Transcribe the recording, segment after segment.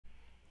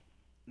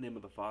In the name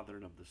of the Father,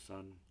 and of the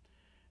Son,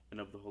 and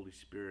of the Holy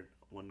Spirit,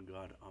 one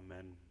God.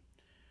 Amen.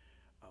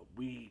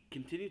 We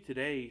continue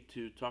today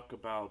to talk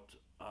about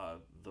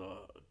the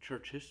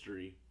church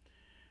history,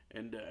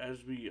 and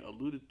as we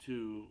alluded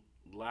to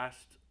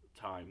last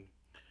time,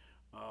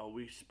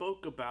 we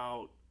spoke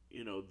about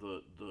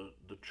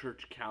the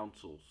church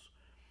councils,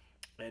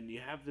 and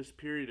you have this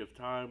period of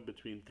time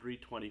between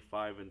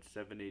 325 and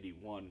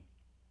 781,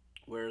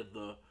 where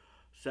the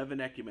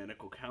seven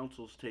ecumenical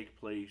councils take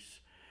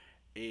place,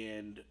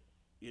 and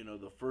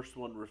the first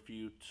one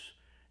refutes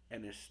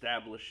and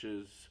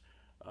establishes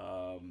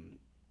um,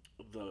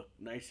 the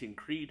Nicene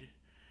Creed,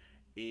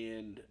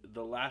 and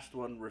the last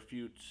one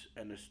refutes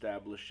and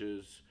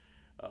establishes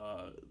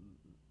uh,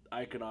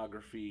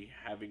 iconography,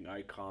 having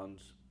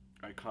icons,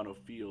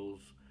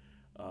 iconophiles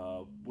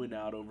win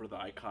out over the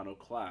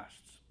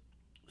iconoclasts.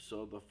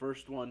 So the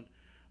first one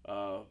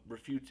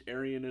refutes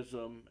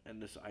Arianism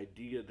and this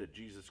idea that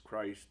Jesus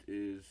Christ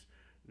is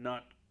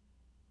not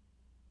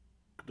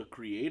the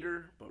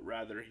creator, but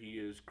rather he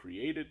is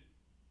created.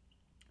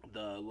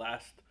 The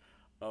last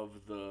of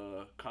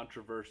the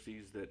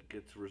controversies that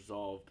gets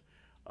resolved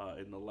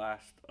in the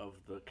last of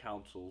the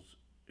councils,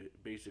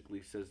 it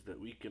basically says that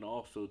we can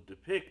also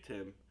depict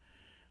him,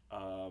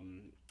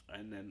 and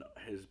then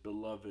his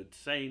beloved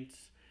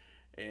saints,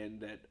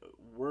 and that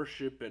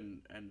worship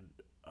and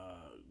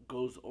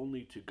goes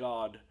only to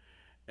God,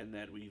 and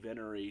that we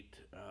venerate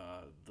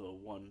the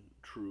one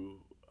true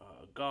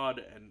God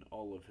and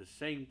all of his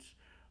saints,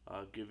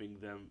 giving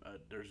them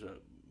there's a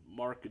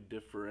marked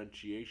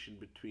differentiation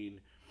between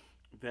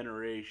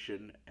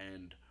veneration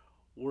and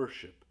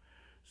worship.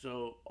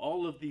 So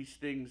all of these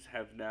things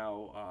have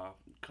now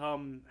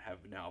have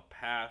now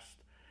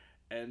passed,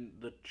 and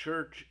the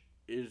church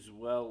is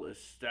well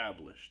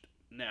established.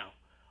 Now,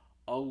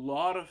 a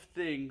lot of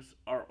things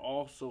are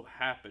also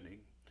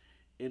happening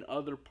in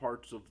other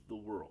parts of the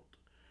world.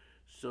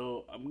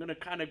 So I'm going to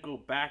kind of go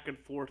back and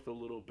forth a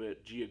little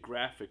bit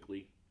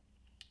geographically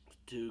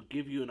to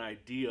give you an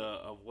idea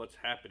of what's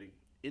happening.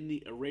 In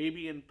the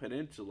Arabian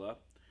Peninsula,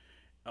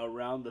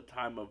 around the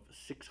time of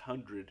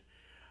 600,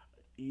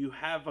 you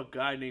have a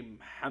guy named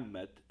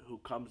Muhammad who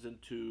comes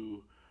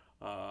into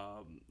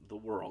the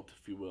world,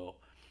 if you will,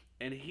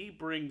 and he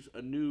brings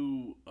a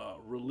new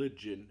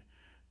religion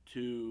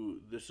to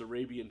this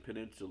Arabian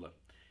Peninsula.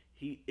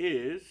 He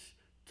is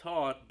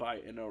taught by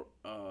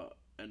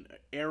an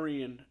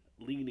Aryan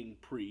leaning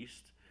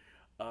priest,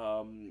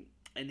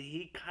 and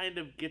he kind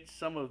of gets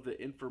some of the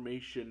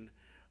information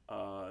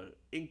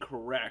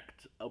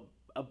incorrect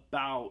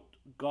about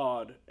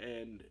God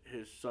and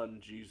his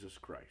son Jesus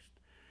Christ.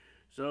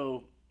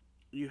 So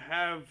you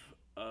have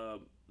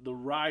the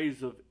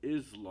rise of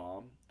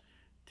Islam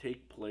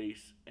take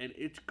place, and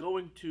it's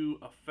going to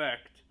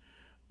affect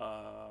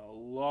a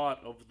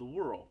lot of the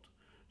world.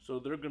 So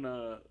they're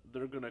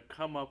gonna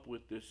come up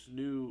with this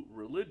new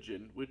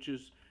religion, which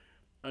is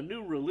a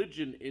new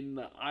religion in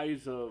the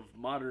eyes of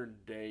modern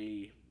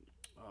day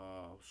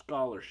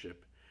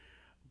scholarship.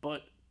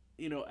 But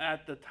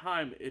at the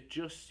time, it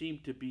just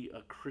seemed to be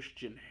a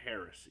Christian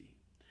heresy.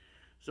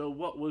 So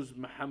what was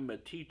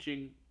Muhammad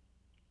teaching?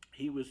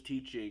 He was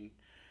teaching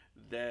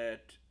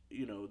that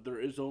there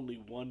is only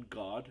one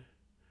God,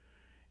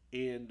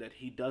 and that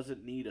he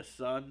doesn't need a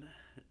son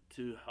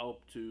to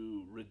help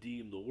to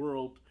redeem the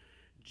world.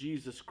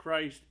 Jesus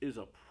Christ is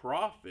a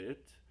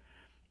prophet,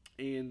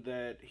 and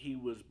that he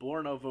was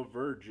born of a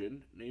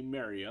virgin named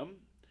Miriam,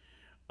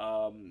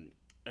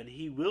 and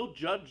he will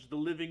judge the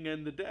living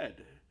and the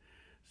dead.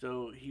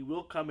 So he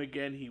will come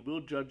again. He will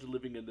judge the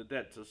living and the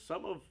dead. So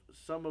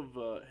some of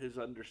his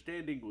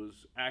understanding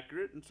was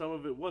accurate, and some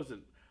of it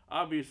wasn't.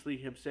 Obviously,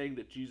 him saying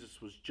that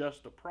Jesus was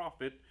just a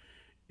prophet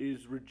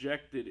is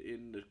rejected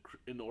in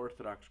the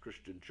Orthodox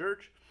Christian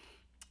Church,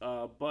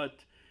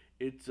 but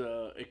it's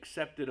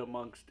accepted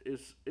amongst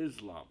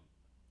Islam.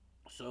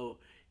 So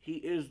he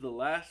is the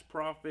last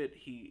prophet.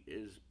 He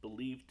is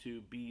believed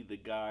to be the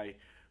guy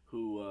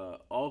who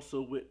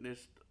also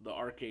witnessed the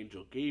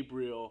Archangel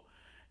Gabriel,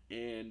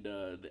 and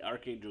the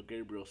Archangel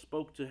Gabriel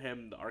spoke to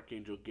him. The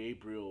Archangel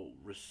Gabriel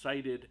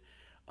recited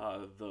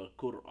the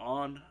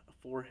Quran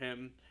for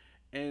him,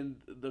 and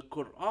the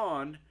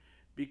Quran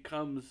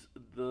becomes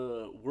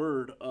the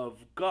word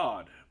of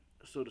God,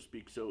 so to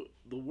speak. So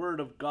the word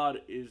of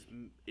God is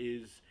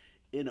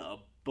in a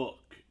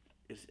book.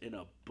 Is in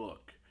a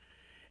book.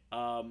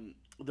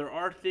 There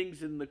are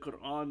things in the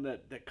Quran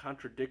that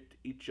contradict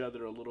each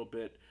other a little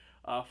bit.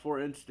 For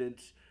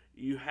instance,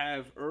 you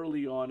have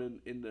early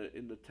on in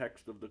the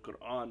text of the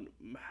Quran,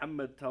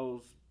 Muhammad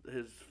tells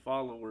his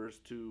followers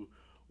to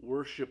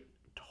worship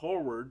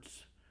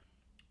towards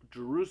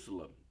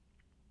Jerusalem.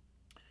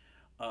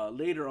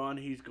 Later on,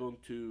 he's going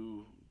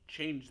to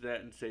change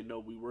that and say, no,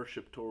 we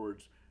worship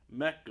towards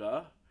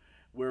Mecca,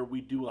 where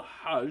we do a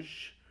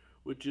Hajj,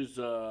 which is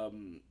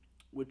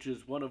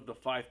one of the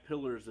five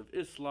pillars of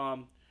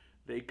Islam.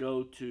 They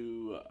go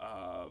to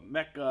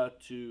Mecca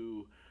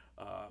to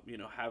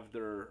have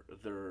their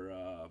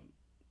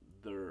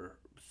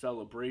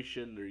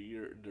celebration, their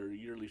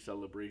yearly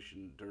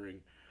celebration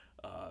during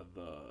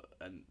the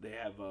and they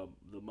have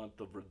the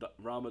month of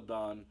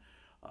Ramadan,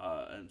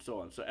 and so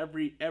on. So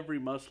every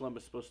Muslim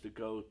is supposed to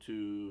go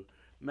to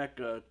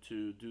Mecca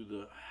to do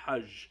the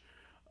Hajj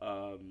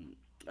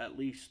at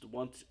least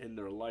once in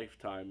their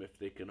lifetime if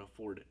they can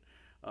afford it.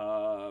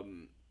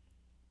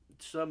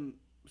 Some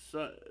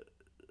so,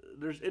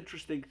 there's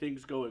interesting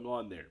things going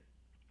on there.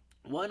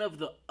 One of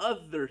the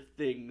other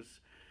things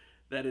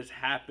that is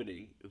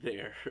happening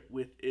there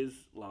with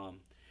Islam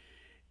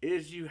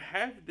is you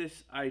have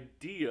this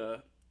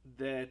idea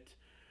that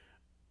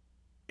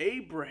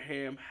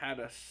Abraham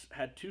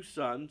had two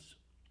sons.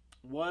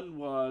 One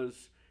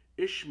was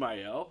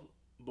Ishmael,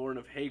 born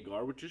of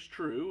Hagar, which is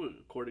true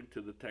according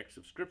to the text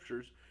of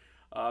scriptures.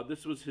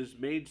 This was his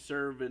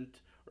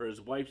maidservant or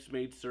his wife's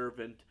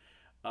maidservant.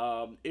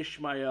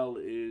 Ishmael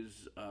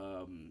is,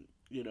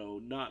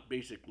 not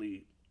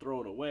basically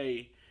thrown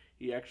away.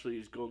 He actually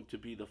is going to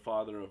be the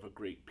father of a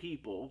great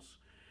peoples.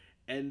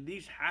 And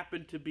these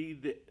happen to be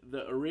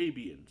the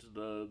Arabians,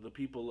 the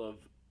people of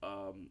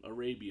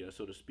Arabia,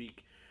 so to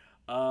speak.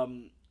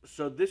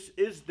 So this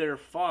is their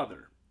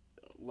father.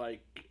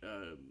 Like,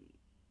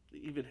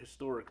 even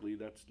historically,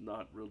 that's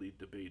not really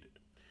debated.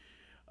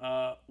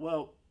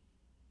 Well,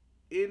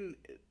 in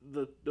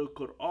the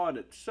Quran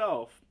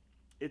itself,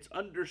 it's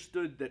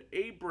understood that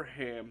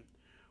Abraham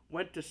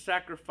went to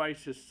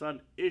sacrifice his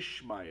son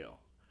Ishmael,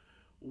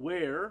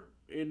 where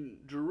in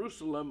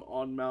Jerusalem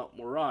on Mount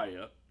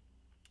Moriah,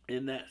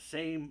 in that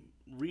same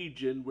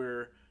region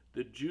where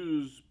the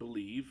Jews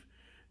believe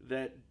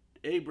that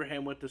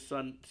Abraham went to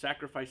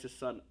sacrifice his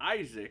son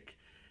Isaac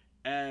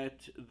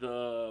at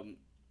the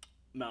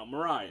Mount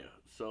Moriah.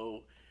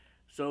 So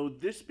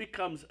this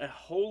becomes a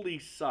holy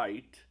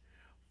site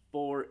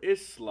for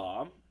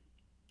Islam,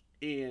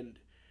 and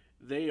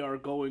they are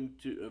going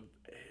to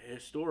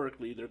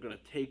historically they're going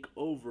to take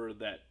over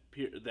that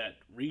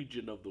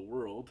region of the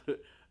world,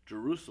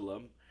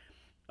 Jerusalem,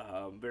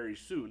 very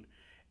soon,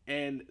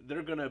 and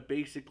they're going to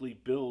basically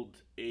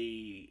build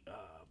a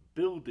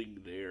building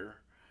there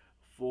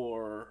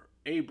for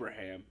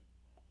Abraham.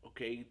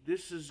 Okay,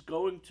 this is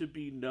going to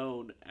be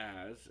known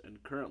as,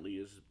 and currently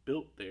is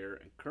built there,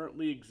 and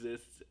currently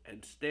exists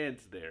and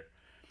stands there.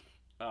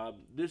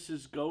 This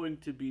is going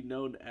to be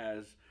known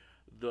as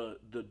the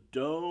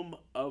Dome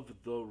of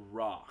the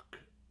Rock.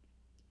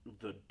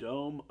 The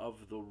Dome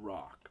of the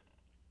Rock.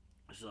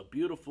 It's a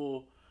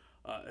beautiful,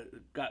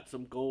 got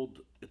some gold.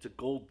 It's a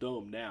gold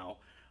dome now,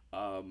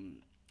 and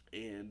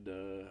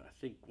I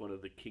think one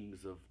of the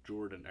kings of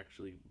Jordan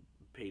actually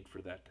paid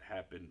for that to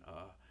happen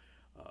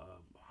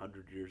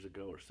 100 years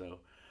ago or so.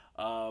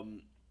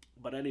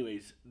 But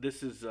anyways,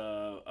 this is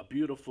a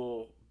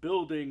beautiful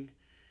building.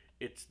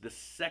 It's the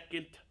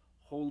second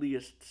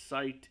holiest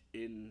site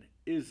in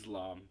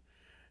Islam,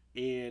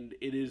 and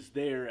it is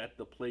there at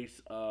the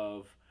place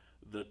of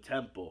the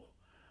temple.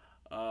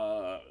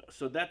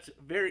 So that's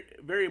very,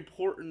 very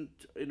important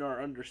in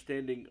our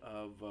understanding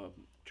of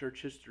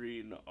church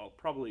history, and I'll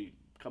probably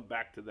come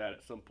back to that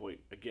at some point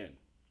again.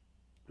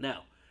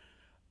 Now,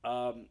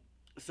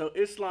 so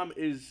Islam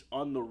is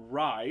on the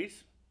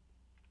rise.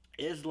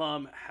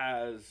 Islam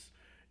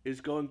is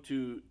going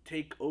to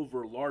take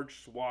over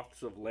large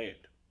swaths of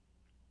land.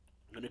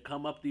 They're going to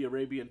come up the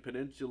Arabian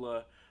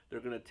Peninsula. They're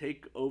going to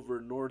take over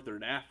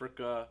northern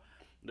Africa.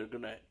 They're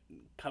going to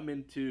come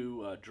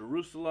into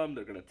Jerusalem.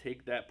 They're going to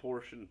take that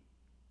portion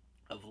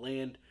of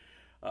land.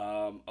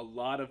 A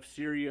lot of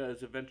Syria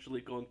is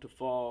eventually going to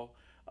fall.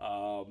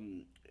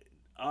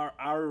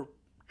 Our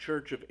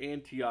Church of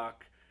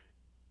Antioch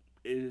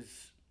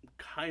is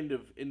kind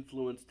of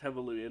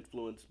heavily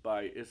influenced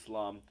by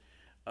Islam.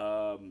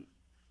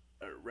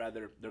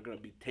 Rather, they're going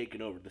to be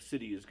taken over. The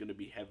city is going to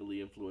be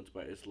heavily influenced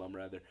by Islam,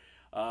 rather.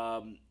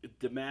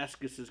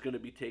 Damascus is going to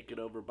be taken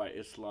over by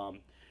Islam.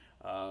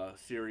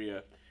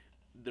 Syria.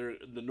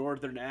 The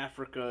northern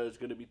Africa is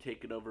going to be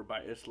taken over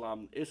by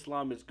Islam.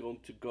 Islam is going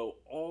to go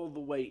all the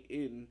way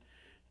in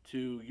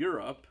to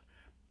Europe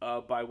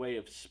by way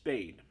of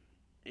Spain,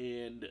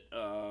 and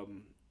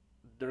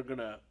they're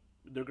gonna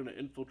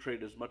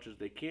infiltrate as much as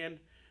they can.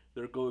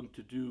 They're going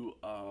to do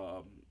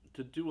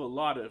a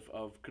lot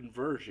of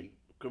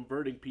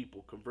converting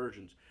people,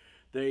 conversions.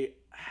 They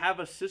have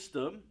a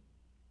system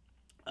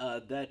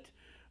that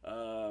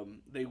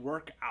they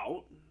work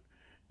out.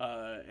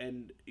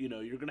 And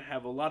you're going to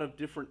have a lot of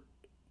different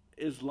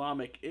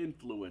Islamic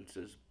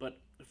influences, but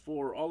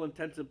for all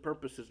intents and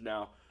purposes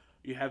now,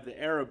 you have the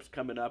Arabs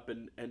coming up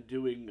and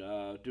doing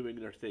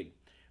their thing.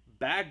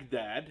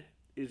 Baghdad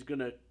is going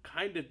to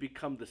kind of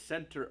become the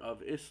center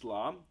of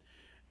Islam,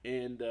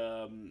 and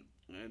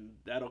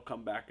that'll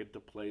come back into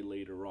play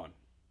later on.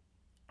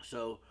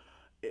 So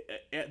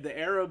the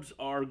Arabs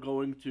are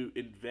going to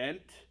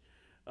invent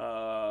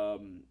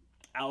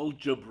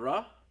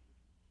algebra,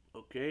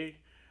 okay?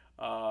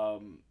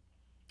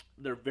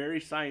 They're very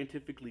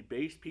scientifically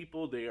based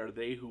people.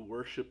 They who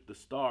worship the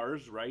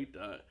stars, right?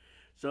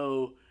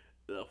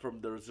 From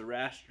the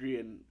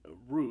Zoroastrian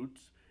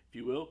roots, if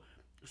you will.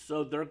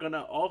 So they're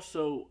gonna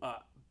also,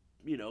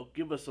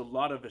 give us a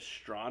lot of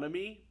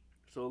astronomy.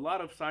 So a lot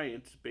of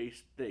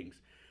science-based things.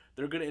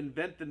 They're going to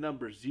invent the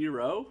number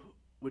zero,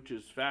 which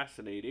is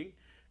fascinating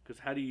because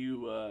how do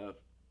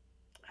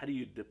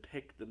you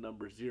depict the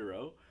number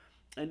zero?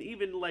 And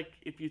even like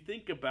if you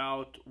think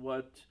about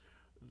what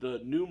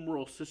the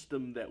numeral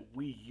system that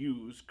we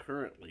use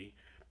currently,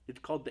 it's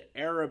called the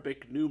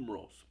Arabic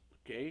numerals.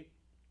 Okay,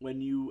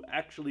 when you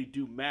actually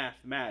do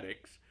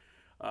mathematics,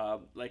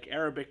 like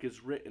Arabic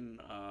is written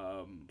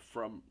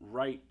from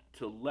right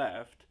to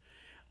left,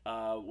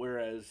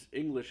 whereas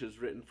English is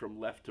written from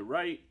left to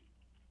right.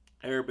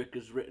 Arabic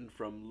is written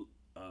from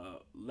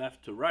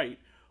left to right.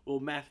 Well,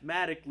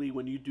 mathematically,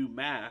 when you do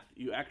math,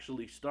 you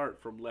actually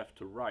start from left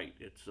to right.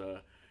 It's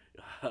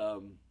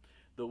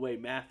the way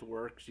math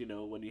works. You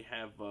know, when you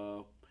have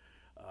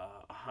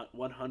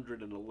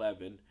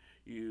 111,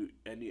 you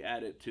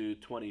add it to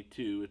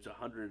 22, it's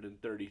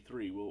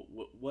 133. Well,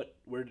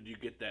 where did you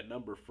get that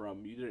number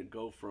from? You didn't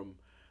go from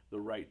the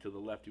right to the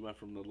left. You went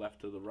from the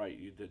left to the right.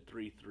 You did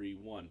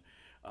 331.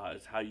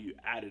 Is how you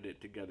added it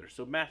together.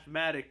 So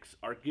mathematics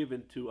are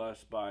given to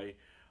us by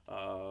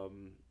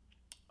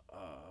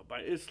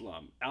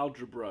Islam.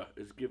 Algebra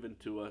is given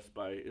to us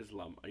by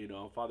Islam. You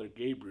know, Father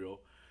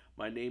Gabriel.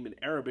 My name in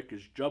Arabic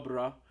is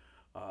Jabra,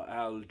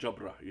 Al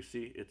Jabra. You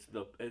see, it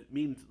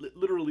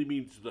literally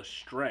means the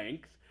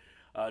strength.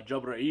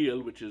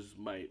 Jabrail, which is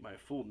my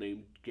full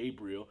name,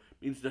 Gabriel,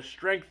 means the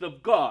strength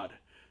of God.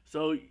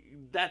 So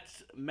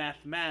that's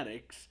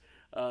mathematics.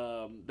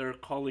 They're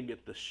calling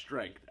it the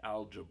strength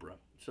algebra.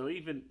 So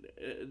even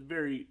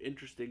very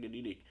interesting and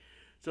unique.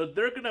 So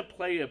they're going to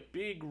play a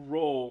big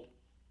role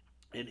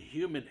in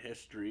human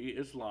history,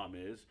 Islam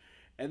is,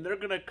 and they're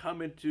going to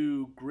come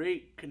into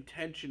great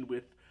contention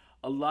with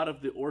a lot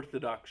of the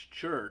Orthodox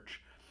Church.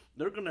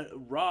 They're going to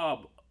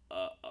rob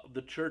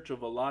the church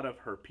of a lot of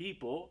her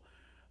people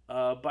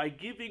by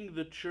giving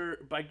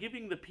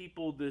the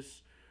people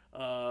this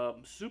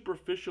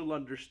superficial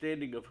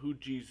understanding of who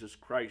Jesus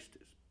Christ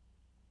is.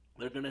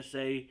 They're going to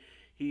say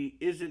he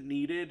isn't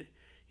needed.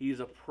 He's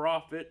a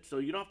prophet. So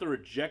you don't have to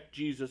reject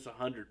Jesus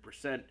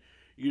 100%.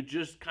 You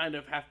just kind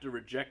of have to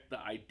reject the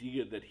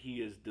idea that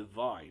he is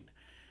divine,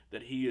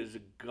 that he is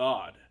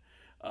God.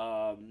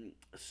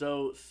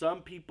 So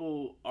some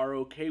people are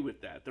okay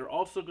with that. They're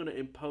also going to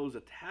impose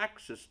a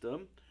tax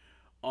system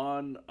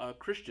on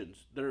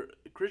Christians.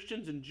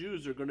 Christians and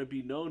Jews are going to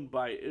be known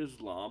by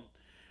Islam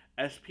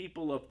as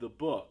people of the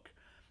book.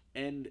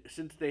 And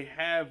since they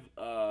have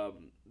a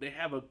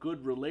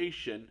good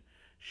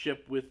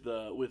relationship with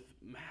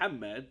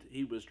Muhammad,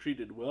 he was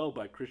treated well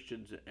by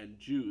Christians and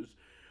Jews.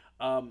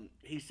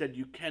 He said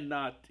you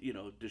cannot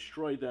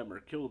destroy them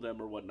or kill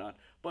them or whatnot,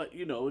 but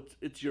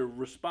it's your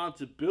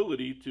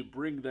responsibility to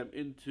bring them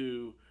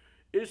into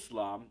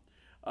Islam,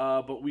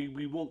 but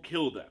we won't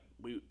kill them.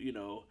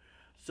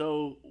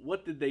 So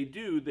what did they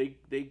do?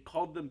 They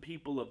called them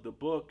people of the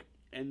book,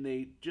 and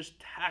they just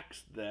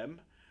taxed them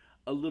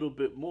a little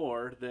bit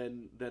more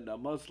than a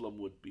Muslim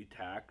would be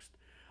taxed.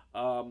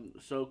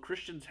 So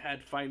Christians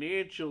had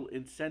financial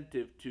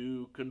incentive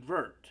to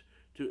convert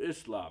to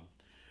Islam.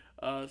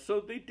 So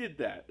they did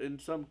that in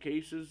some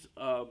cases,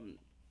 and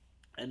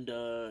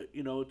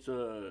it's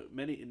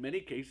in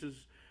many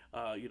cases,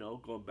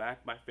 going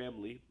back, my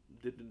family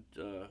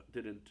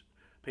didn't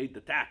pay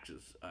the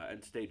taxes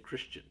and stayed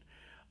Christian.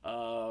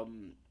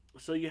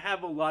 So you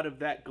have a lot of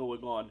that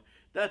going on.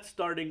 That's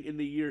starting in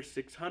the year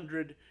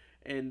 600.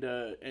 And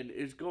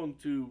is going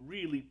to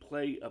really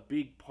play a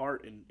big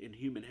part in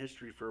human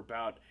history for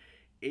about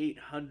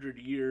 800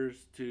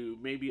 years to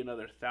maybe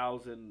another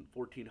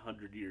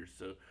 1,400 years.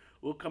 So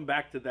we'll come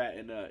back to that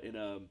in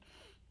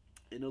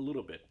a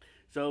little bit.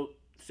 So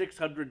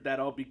 600,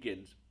 that all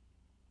begins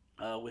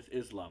with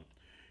Islam.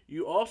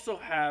 You also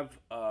have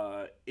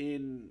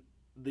in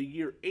the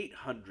year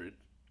 800,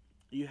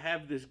 you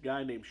have this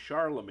guy named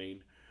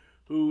Charlemagne,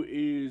 who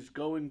is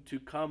going to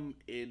come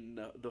in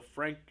the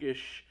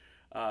Frankish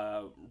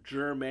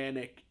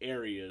Germanic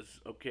areas.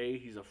 Okay,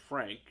 he's a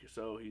Frank,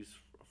 so he's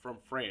from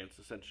France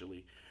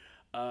essentially.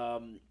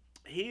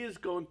 He is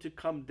going to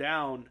come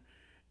down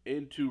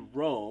into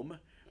Rome,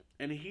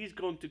 and he's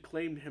going to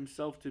claim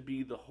himself to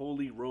be the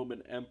Holy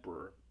Roman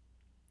Emperor.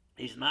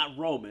 He's not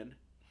Roman,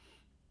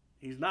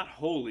 he's not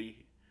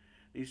holy,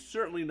 he's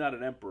certainly not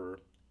an emperor.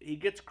 He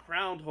gets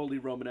crowned Holy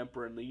Roman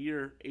Emperor in the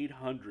year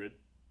 800,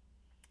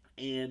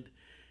 and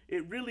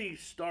it really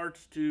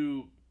starts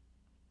to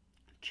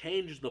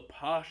change the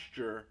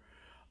posture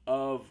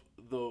of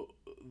the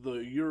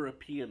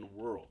European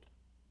world.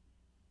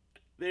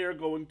 They are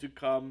going to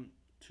come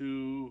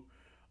to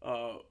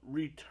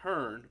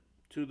return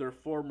to their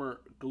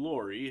former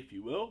glory, if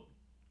you will,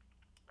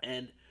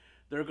 and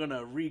they're going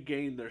to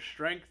regain their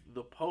strength.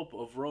 The Pope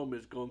of Rome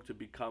is going to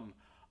become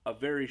a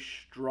very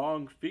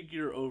strong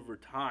figure over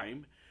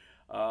time,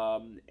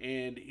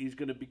 and he's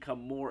going to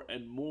become more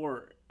and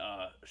more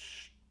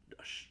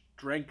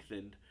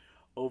strengthened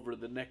over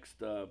the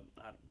next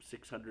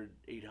 600,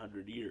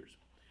 800 years.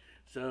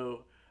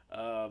 So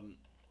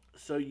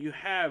so you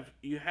have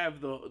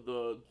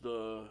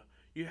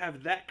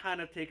that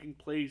kind of taking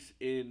place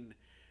in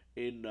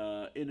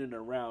and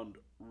around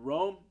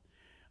Rome.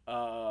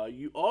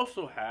 You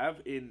also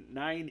have in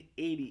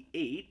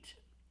 988,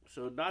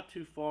 so not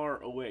too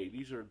far away.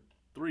 These are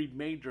three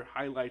major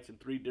highlights in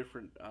three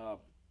different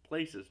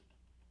places.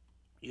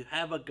 You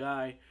have a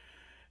guy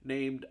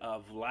named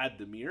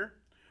Vladimir,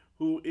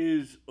 who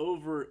is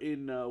over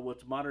in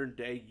what's modern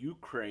day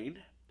Ukraine,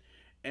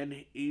 and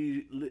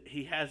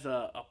he has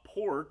a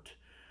port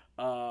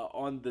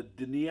on the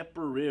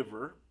Dnieper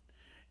River,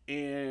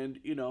 and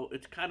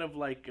it's kind of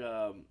like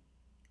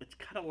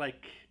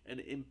an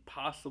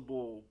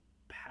impossible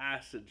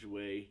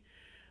passageway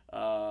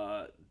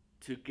uh,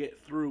 to get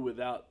through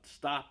without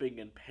stopping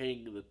and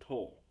paying the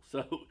toll.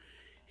 So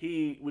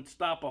he would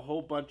stop a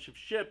whole bunch of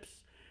ships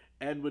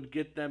and would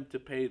get them to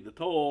pay the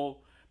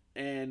toll,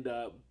 and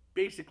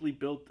basically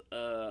built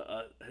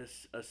a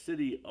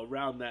city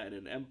around that, and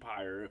an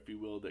empire, if you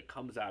will, that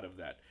comes out of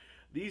that.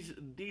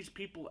 These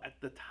people at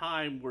the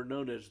time were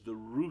known as the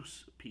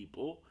Rus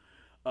people,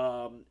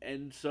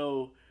 and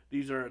so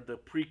these are the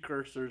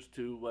precursors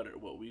to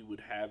what we would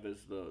have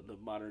as the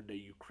modern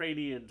day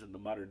Ukrainians and the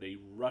modern day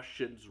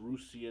Russians,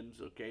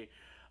 Russians, okay,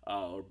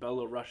 or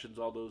Belarusians,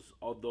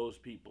 all those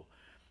people.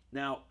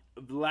 Now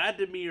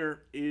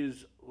Vladimir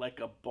is like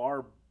a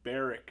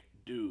barbaric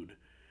dude.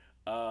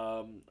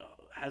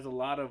 Has a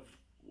lot of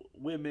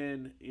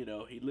women.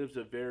 He lives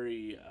a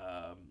very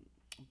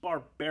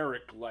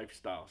barbaric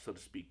lifestyle, so to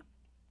speak.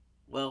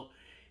 Well,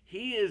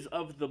 he is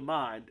of the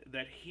mind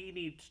that he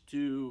needs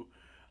to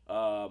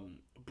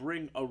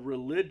bring a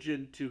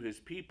religion to his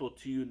people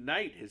to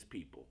unite his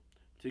people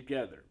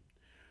together.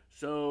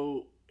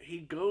 So he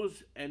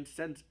goes and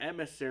sends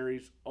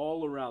emissaries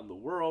all around the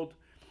world.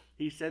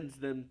 He sends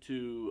them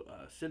to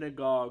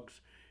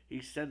synagogues. He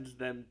sends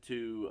them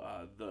to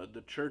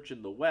the church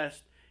in the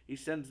west. He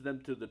sends them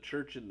to the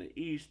church in the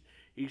east.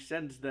 He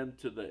sends them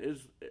to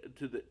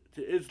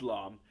to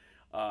Islam,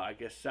 I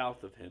guess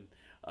south of him,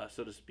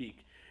 so to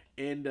speak,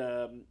 and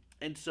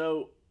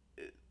so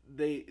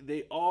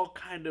they all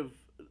kind of,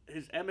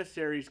 his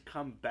emissaries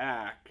come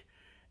back,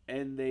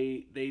 and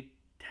they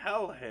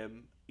tell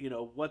him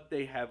what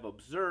they have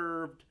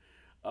observed,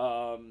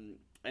 and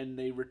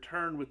they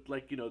return with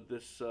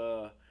this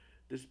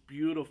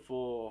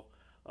beautiful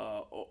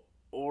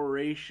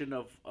oration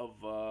of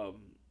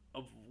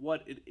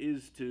what it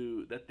is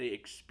to that they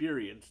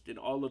experienced in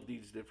all of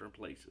these different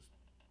places.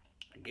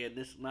 Again,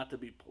 this is not to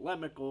be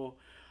polemical.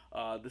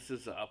 This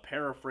is a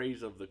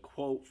paraphrase of the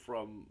quote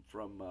from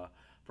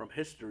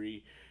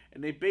history,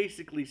 and they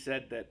basically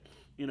said that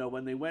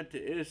when they went to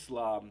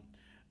Islam,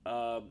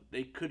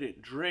 they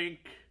couldn't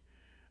drink.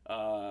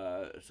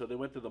 So they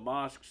went to the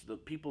mosques. The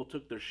people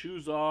took their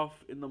shoes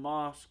off in the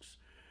mosques.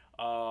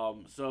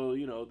 So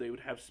they would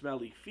have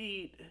smelly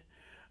feet.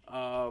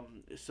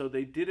 So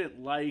they didn't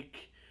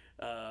like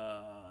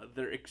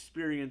their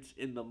experience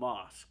in the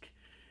mosque.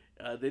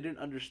 They didn't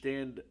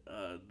understand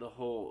the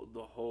whole.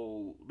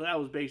 But that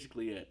was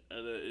basically it.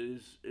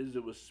 Is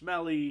it was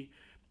smelly.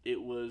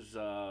 It was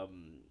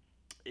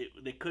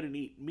they couldn't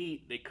eat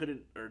meat. They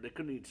couldn't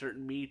eat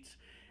certain meats,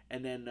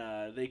 and then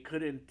they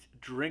couldn't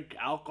drink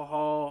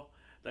alcohol.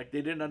 Like,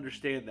 they didn't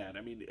understand that.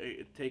 I mean,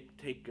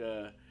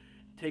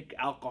 take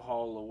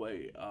alcohol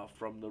away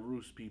from the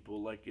Rus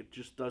people. Like, it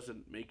just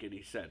doesn't make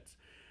any sense.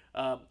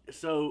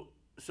 So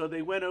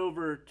they went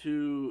over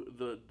to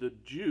the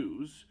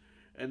Jews,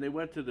 and they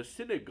went to the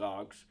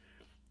synagogues,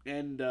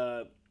 and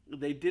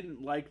they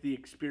didn't like the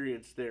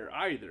experience there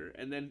either.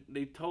 And then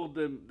they told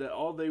them that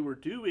all they were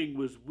doing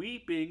was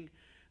weeping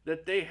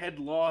that they had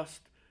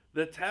lost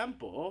the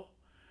temple,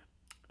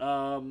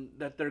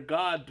 that their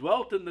God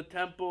dwelt in the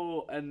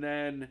temple, and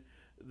then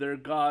their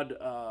God,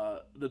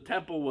 the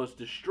temple was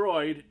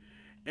destroyed.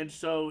 And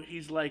so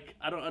he's like,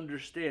 I don't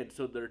understand.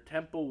 So the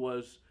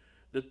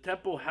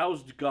temple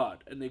housed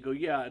God. And they go,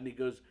 yeah. And he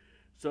goes,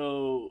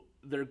 so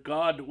their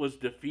God was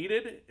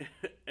defeated?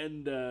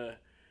 And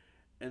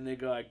they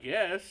go, I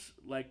guess,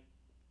 like,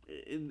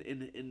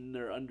 in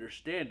their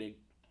understanding.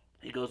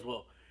 He goes,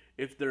 well,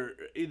 if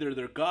either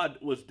their God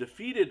was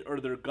defeated or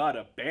their God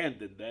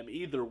abandoned them,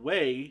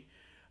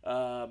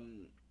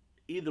 um,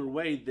 either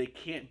way, they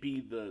can't be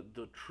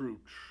the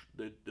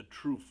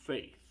true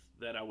faith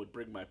that I would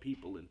bring my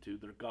people into.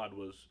 Their God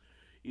was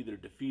either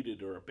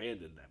defeated or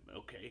abandoned them.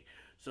 Okay,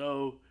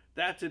 so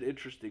that's an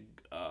interesting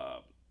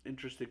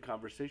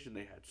conversation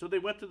they had. So they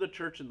went to the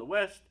church in the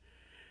West,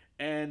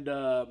 and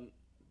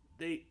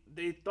they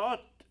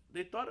thought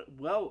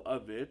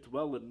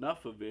well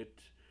enough of it,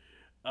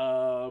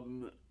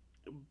 um,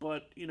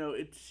 but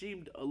it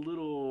seemed a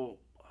little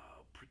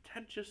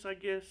pretentious, I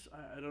guess.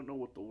 I don't know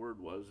what the word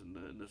was in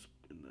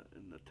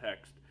the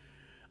text.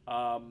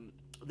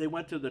 They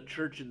went to the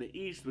church in the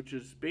east, which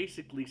is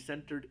basically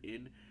centered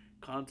in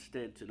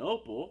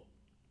Constantinople.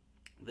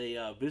 They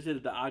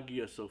visited the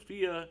Hagia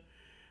Sophia.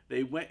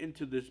 They went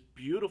into this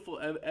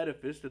beautiful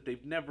edifice that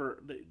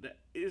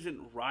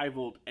isn't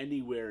rivaled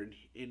anywhere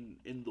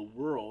in the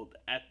world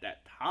at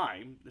that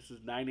time. This is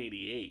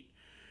 988.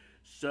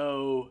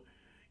 So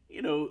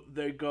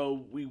they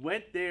go. We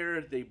went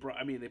there. They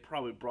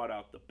probably brought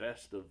out the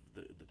best of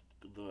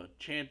the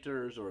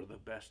chanters, or the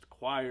best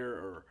choir,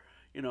 or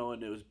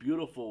and it was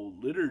beautiful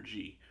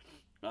liturgy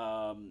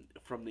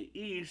from the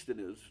east, and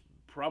it was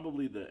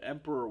probably the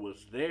emperor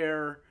was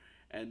there,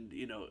 and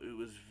it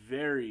was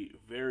very,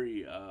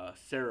 very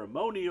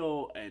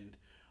ceremonial and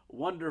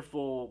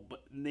wonderful.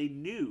 But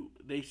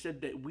they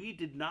said that we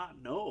did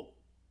not know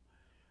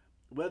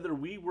whether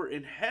we were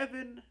in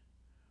heaven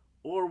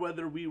or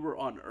whether we were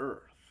on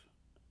earth,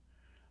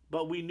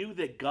 but we knew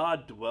that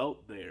God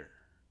dwelt there.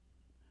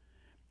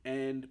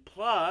 And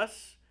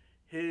plus,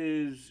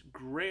 his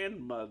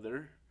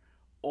grandmother,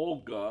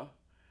 Olga,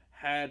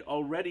 had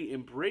already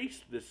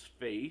embraced this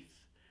faith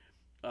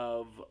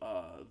of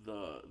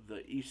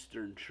the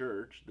Eastern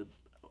Church,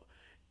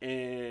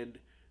 and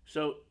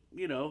so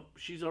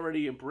she's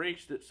already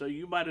embraced it. So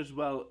you might as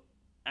well.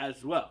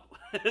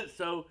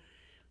 So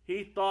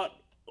he thought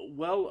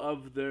well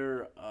of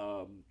their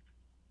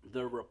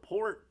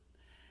report,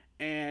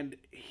 and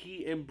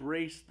he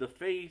embraced the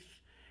faith,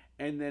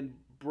 and then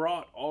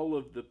brought all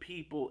of the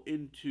people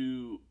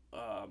into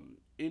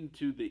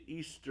the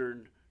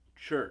Eastern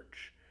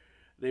Church.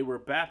 They were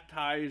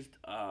baptized.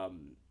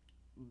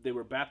 They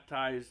were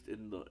baptized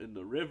in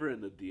the river,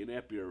 in the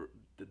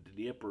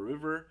Dnieper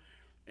River,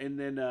 and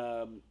then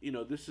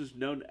this is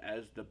known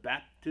as the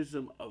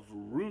baptism of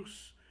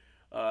Rus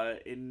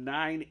in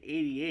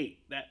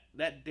 988.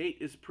 That date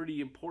is pretty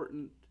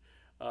important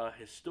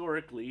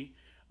historically.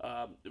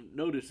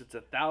 Notice it's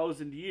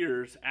 1,000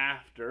 years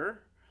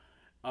after,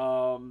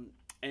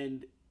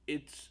 and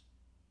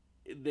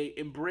they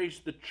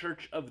embraced the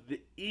Church of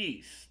the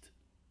East.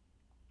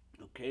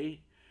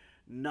 Okay,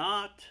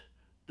 not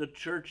the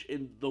church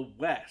in the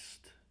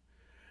West.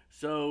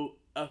 So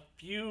a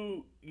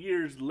few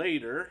years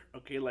later,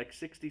 okay, like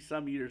 60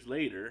 some years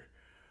later,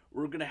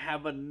 we're going to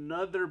have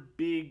another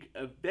big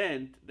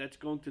event that's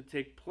going to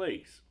take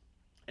place.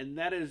 And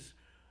that is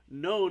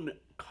known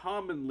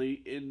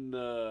commonly in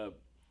the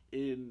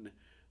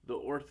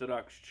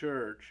Orthodox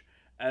Church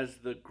as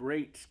the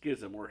Great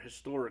Schism, or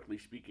historically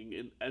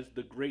speaking, as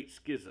the Great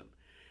Schism.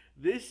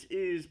 This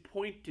is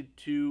pointed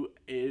to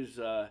as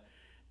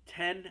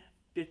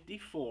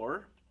 1054,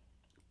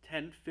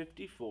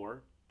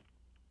 1054.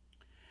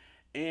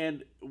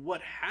 And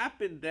what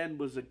happened then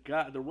was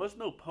there was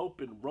no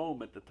pope in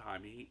Rome at the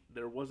time.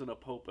 There wasn't a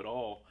pope at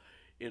all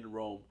in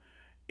Rome.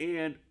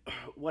 And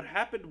what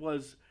happened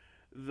was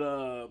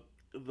the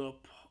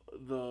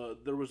the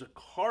there was a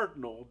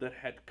cardinal that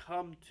had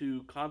come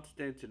to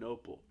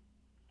Constantinople,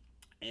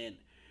 and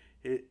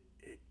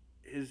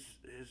his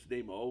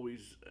name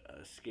always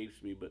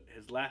escapes me, but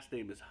his last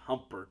name is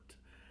Humpert.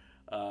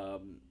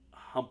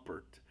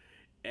 Humpert,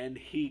 and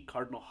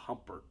Cardinal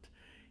Humpert,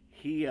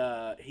 he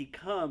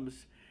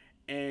comes,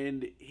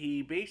 and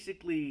he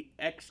basically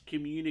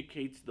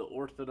excommunicates the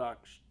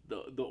Orthodox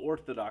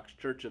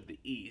Church of the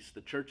East,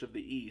 the Church of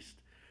the East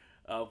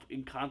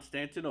in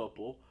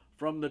Constantinople,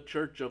 from the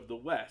Church of the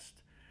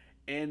West.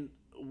 And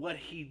what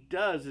he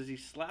does is he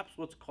slaps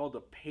what's called a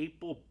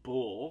papal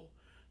bull.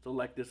 So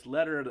like this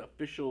letter, an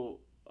official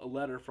a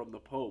letter from the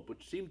Pope,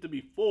 which seemed to be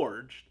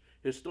forged,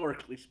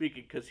 historically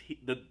speaking, because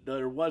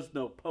there was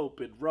no Pope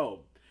in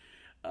Rome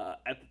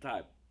at the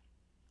time.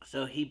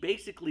 So he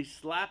basically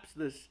slaps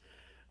this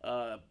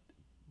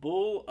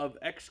bull of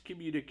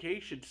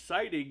excommunication,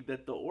 citing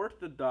that the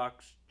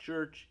Orthodox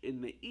Church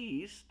in the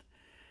East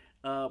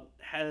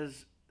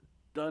has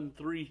done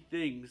three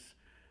things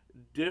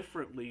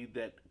differently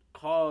that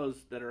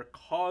are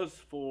cause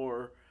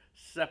for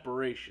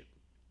separation.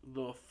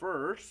 The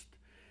first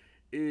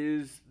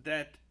is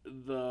that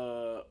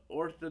the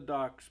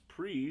Orthodox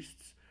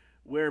priests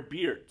wear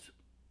beards.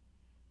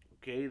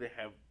 Okay, they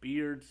have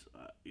beards.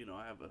 I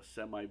have a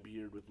semi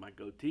beard with my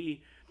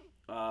goatee.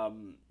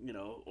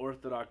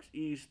 Orthodox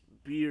East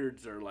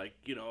beards are like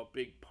a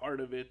big part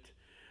of it.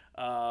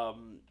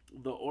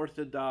 The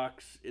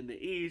Orthodox in the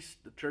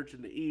East, the church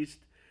in the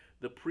East,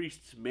 the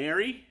priests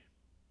marry.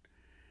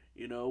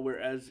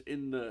 Whereas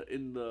in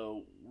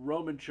the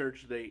Roman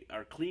Church they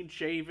are clean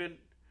shaven,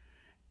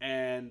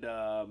 and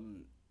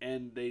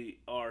they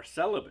are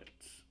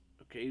celibates.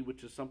 Okay,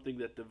 which is something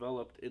that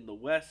developed in the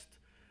West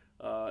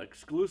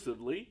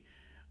exclusively.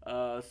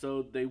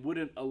 So they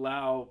wouldn't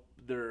allow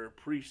their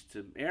priests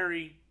to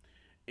marry,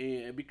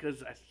 and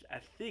because I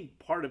think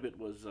part of it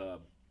was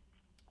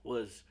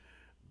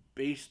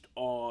based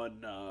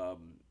on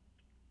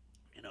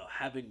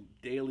having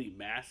daily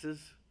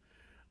masses.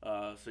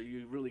 So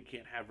you really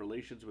can't have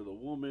relations with a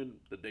woman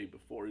the day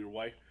before your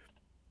wife.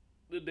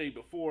 The day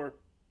before.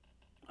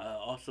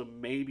 Also,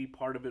 maybe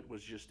part of it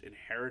was just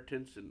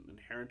inheritance and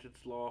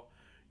inheritance law.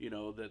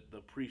 That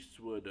the priests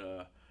would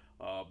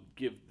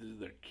give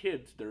their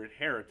kids their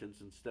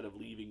inheritance instead of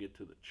leaving it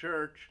to the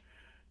church,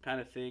 kind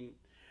of thing.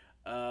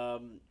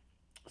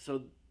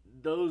 So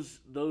those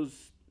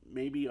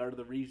maybe are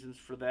the reasons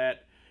for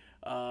that.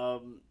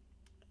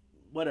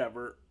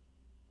 Whatever.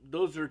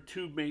 Those are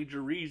two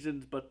major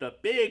reasons, but the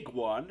big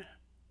one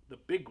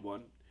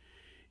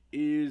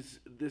is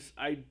this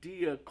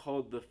idea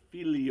called the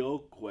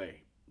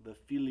filioque. The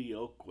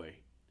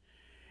filioque.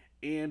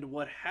 And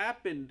what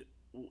happened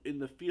in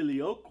the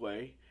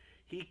filioque,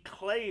 he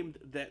claimed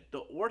that the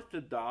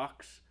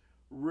Orthodox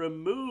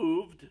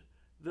removed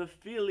the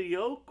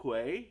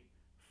filioque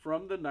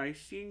from the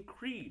Nicene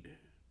Creed.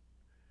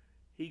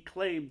 He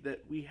claimed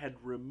that we had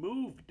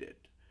removed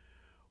it.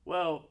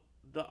 Well,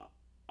 the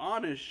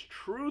honest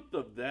truth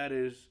of that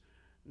is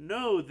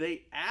no,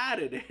 they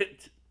added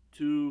it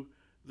to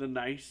the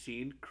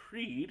Nicene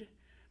Creed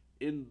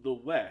in the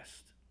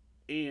West.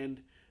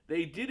 And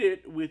they did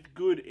it with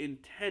good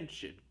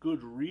intention,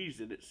 good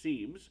reason, it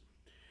seems.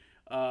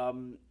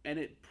 And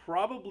it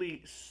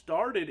probably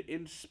started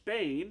in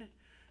Spain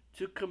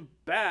to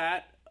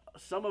combat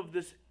some of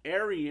this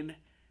Arian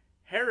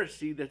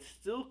heresy that's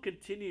still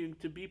continuing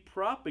to be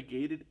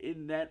propagated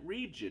in that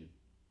region.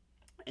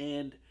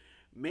 And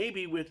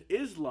maybe with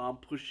Islam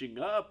pushing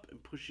up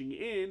and pushing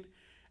in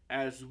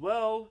as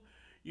well,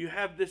 you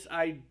have this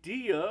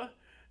idea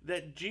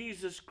that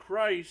Jesus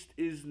Christ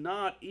is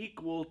not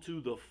equal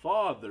to the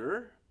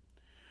Father,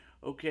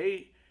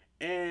 okay?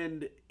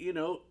 And,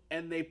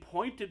 and they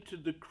pointed to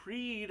the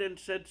creed and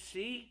said,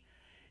 see,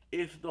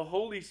 if the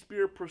Holy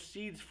Spirit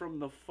proceeds from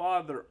the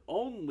Father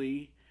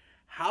only,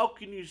 how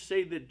can you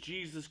say that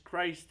Jesus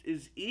Christ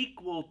is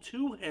equal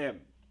to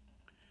him?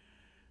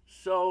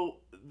 So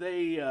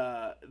they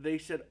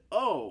said,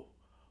 oh,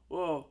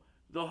 well,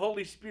 the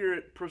Holy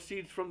Spirit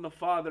proceeds from the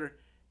Father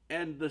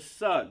and the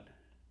Son.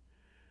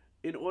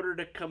 In order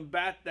to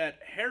combat that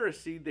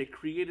heresy, they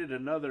created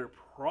another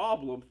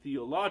problem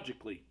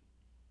theologically.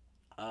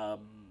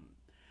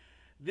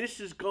 This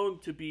is going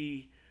to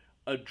be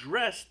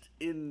addressed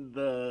in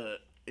the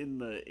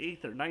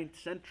 8th or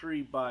 9th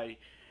century by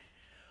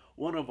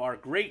one of our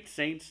great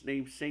saints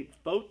named Saint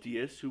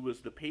Photius, who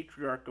was the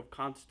Patriarch of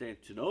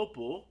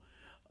Constantinople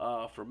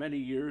for many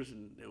years,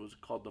 and it was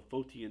called the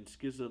Photian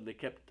Schism. They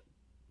kept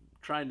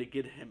trying to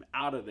get him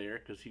out of there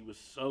because he was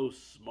so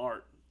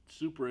smart,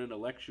 super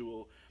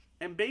intellectual,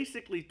 and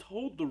basically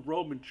told the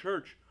Roman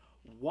Church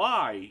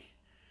why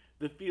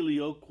the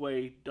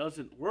filioque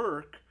doesn't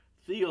work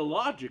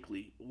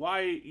theologically,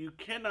 why you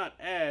cannot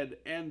add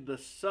 "and the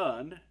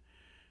Son"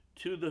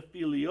 to the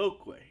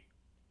filioque.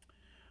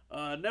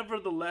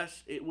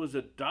 Nevertheless, it was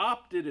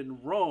adopted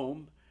in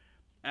Rome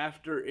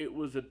after it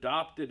was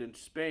adopted in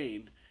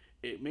Spain.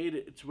 It made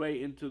its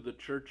way into the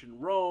church in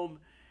Rome,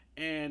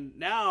 and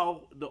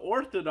now the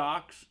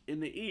Orthodox in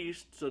the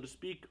East, so to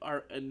speak,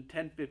 are in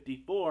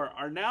 1054,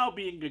 are now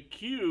being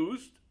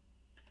accused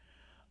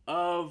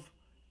of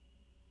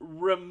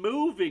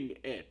removing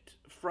it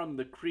from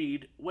the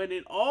creed, when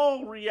in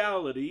all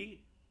reality,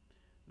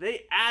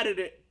 they added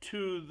it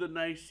to the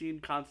Nicene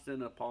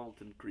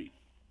Constantinopolitan Creed.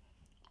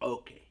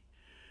 Okay,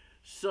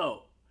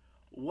 so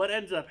what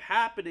ends up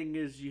happening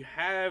is you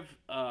have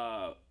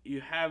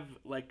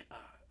like a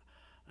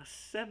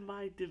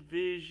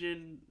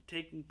semi-division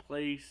taking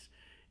place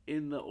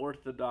in the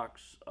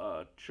Orthodox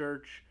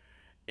Church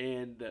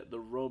and the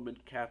Roman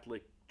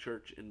Catholic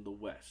Church in the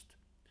West.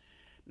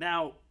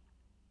 Now,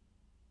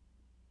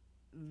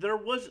 there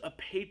was a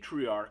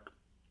patriarch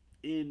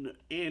in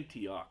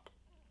Antioch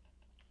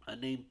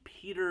named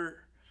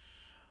Peter,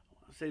 I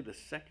want to say the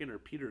second or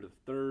Peter the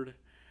third.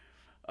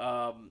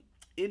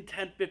 In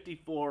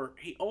 1054,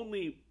 he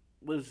only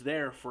was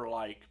there for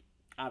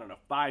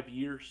 5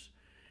 years.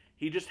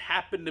 He just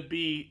happened to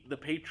be the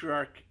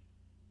patriarch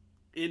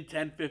in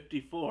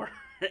 1054.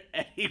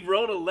 And he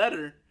wrote a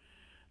letter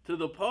to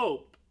the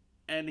Pope,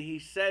 and he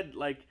said,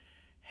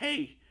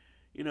 hey,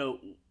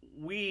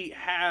 we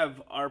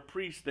have our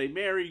priests, they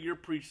marry, your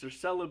priests are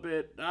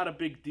celibate, not a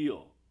big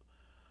deal.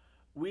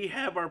 We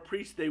have our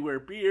priests, they wear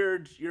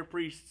beards, your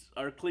priests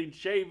are clean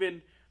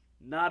shaven,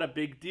 not a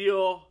big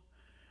deal.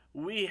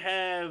 We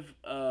don't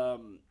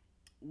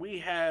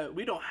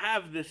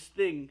have this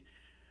thing,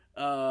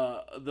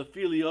 the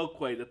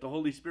filioque, that the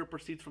Holy Spirit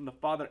proceeds from the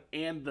Father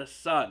and the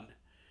Son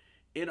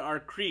in our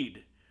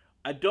creed.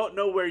 I don't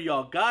know where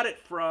y'all got it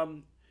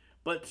from,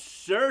 but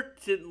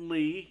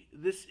certainly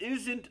this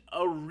isn't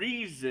a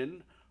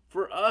reason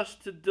for us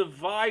to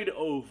divide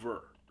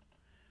over.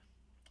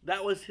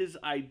 That was his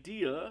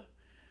idea.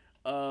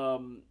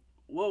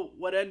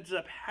 What ends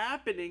up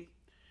happening,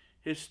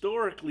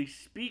 historically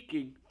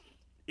speaking,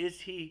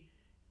 is he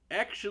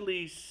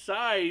actually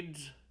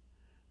sides,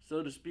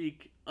 so to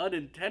speak,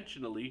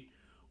 unintentionally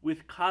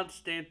with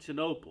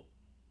Constantinople.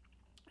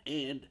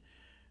 And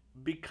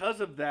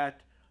because of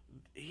that,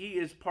 he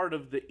is part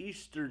of the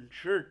Eastern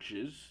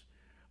churches,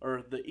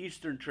 or the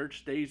Eastern Church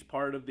stays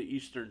part of the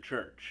Eastern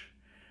Church.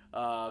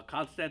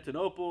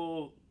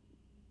 Constantinople,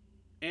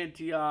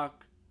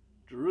 Antioch,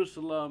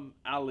 Jerusalem,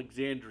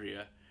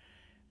 Alexandria.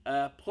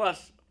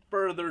 Plus,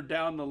 further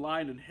down the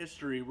line in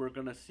history, we're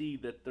going to see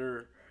that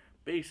they're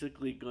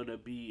basically going to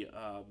be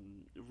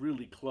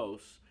really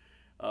close.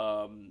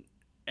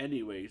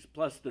 Anyways,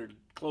 plus they're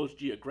close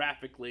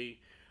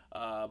geographically.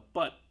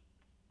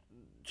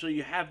 So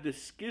you have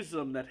this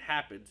schism that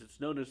happens. It's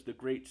known as the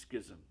Great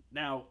Schism.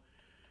 Now,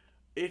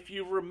 if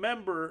you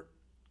remember,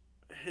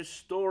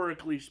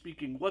 historically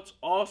speaking, what's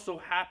also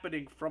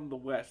happening from the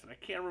West, and I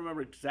can't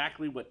remember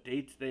exactly what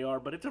dates they are,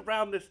 but it's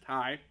around this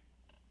time,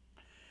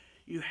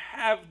 you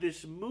have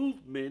this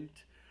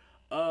movement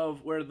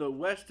of where the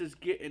West is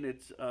getting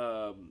its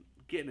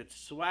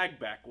swag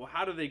back. Well,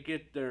 how do they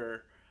get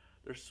their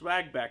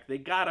swag back? They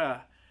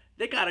gotta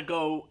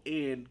go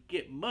and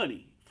get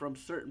money from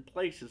certain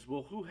places.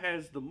 Well, who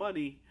has the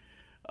money?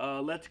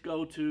 Let's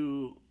go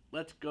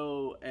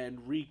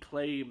and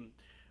reclaim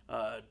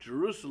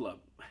Jerusalem.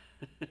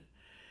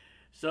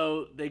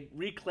 So they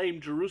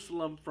reclaimed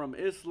Jerusalem from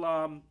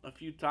Islam a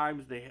few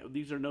times.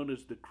 These are known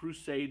as the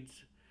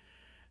Crusades.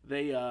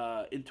 They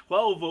in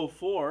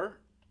 1204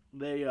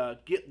 they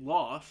get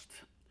lost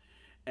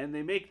and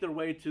they make their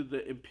way to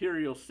the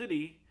imperial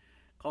city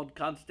called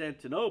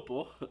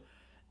Constantinople,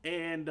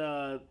 and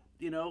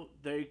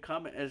they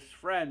come as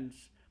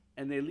friends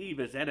and they leave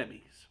as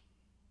enemies.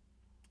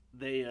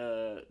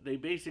 They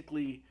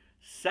basically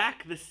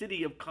sack the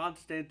city of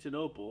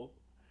Constantinople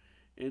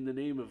in the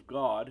name of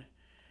God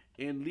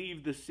and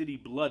leave the city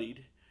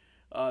bloodied.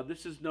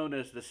 This is known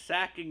as the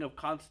sacking of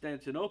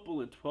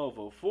Constantinople in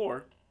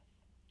 1204,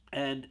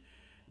 and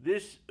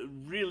this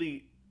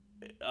really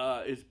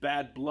is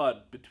bad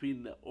blood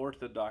between the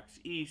Orthodox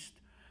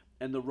East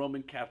and the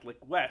Roman Catholic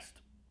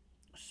West.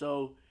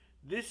 So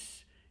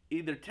this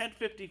either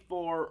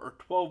 1054 or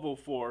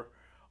 1204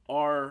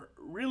 are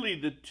really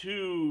the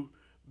two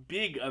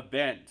big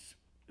events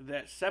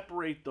that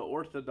separate the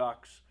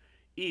Orthodox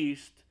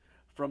East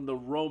from the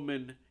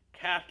Roman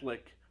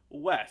Catholic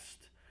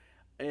West,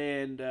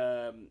 and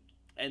there's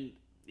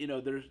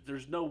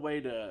no way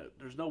to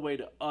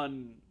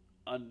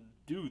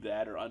undo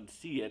that or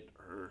unsee it,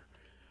 or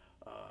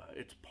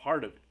it's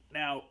part of it.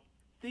 Now,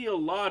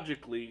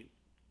 theologically,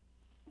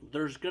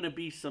 there's going to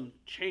be some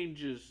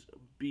changes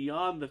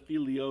beyond the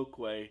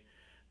filioque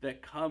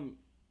that come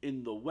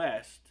in the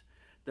West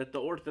that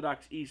the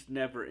Orthodox East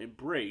never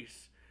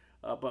embrace,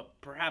 but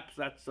perhaps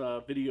that's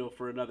a video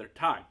for another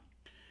time.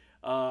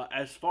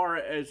 As far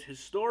as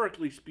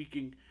historically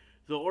speaking,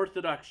 the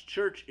Orthodox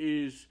Church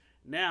is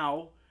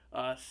now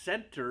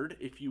centered,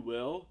 if you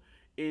will,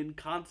 in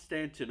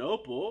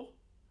Constantinople.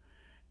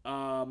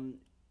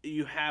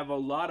 You have a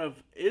lot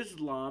of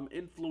Islam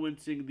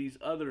influencing these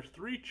other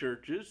three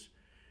churches.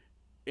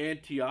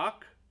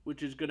 Antioch,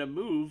 which is going to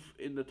move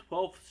in the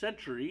 12th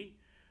century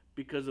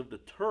because of the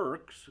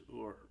Turks,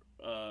 who are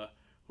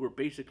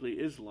basically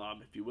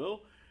Islam, if you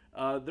will.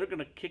 They're going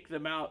to kick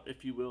them out,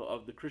 if you will,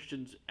 of the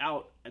Christians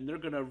out, and they're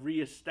going to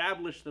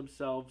reestablish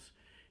themselves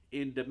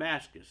in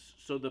Damascus.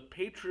 So the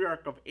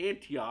Patriarch of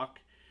Antioch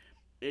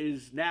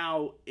is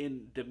now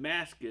in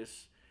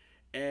Damascus,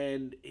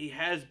 and he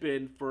has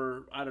been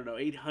for,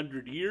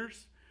 800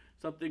 years,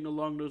 something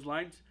along those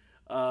lines.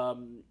 But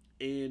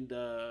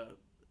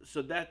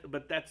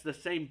that's the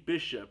same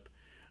bishop.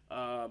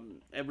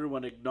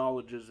 Everyone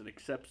acknowledges and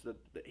accepts that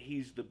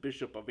he's the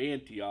Bishop of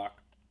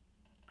Antioch,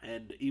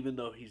 and even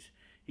though he's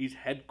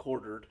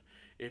headquartered,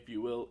 if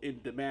you will,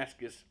 in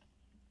Damascus,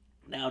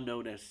 now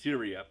known as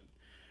Syria.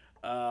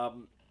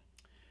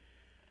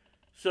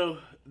 So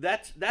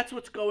that's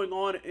what's going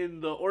on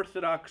in the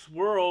Orthodox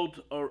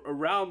world, or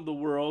around the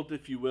world,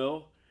 if you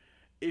will.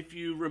 If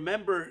you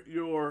remember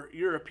your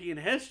European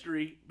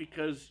history,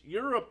 because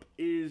Europe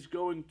is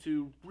going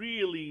to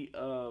really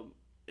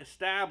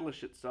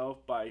establish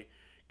itself by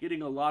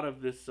getting a lot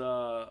of this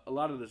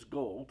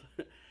gold.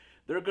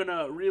 They're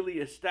gonna really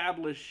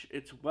establish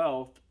its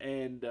wealth,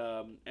 and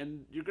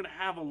you're gonna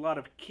have a lot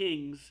of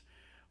kings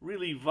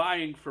really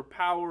vying for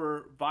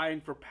power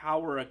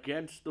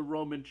against the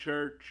Roman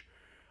Church,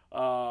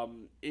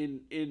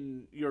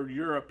 in your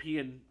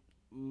European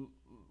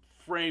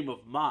frame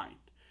of mind.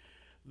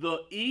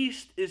 The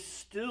East is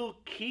still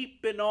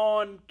keeping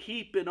on.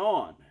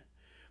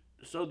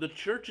 So the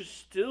church has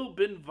still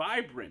been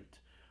vibrant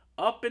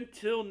up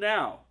until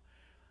now.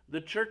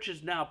 The church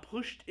is now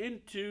pushed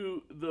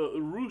into the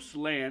Rus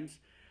lands,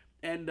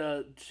 and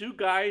two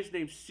guys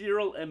named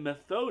Cyril and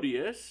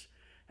Methodius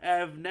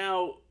have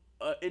now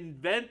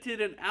invented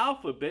an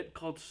alphabet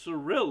called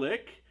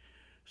Cyrillic,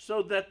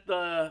 so that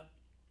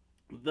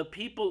the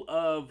people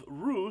of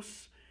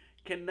Rus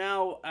can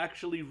now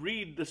actually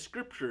read the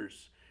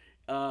scriptures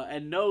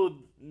and know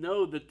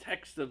the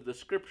text of the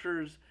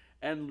scriptures,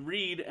 and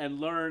read and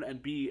learn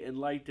and be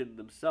enlightened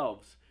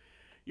themselves.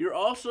 You're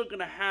also going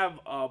to have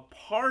a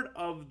part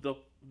of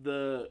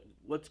the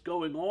what's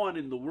going on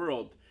in the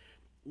world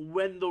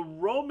when the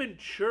Roman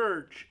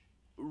Church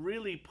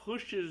really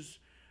pushes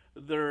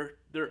their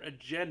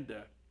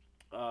agenda,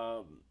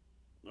 or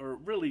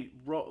really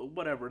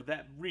whatever,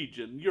 that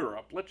region,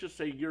 Europe. Let's just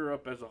say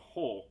Europe as a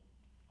whole.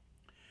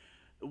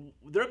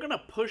 They're going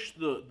to push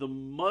the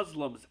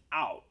Muslims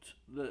out.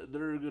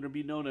 They're going to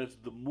be known as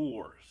the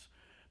Moors.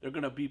 They're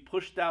going to be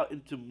pushed out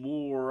into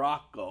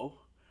Morocco,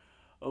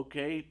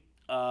 okay?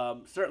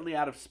 Certainly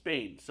out of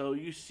Spain. So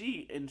you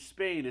see in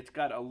Spain, it's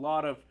got a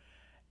lot of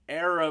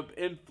Arab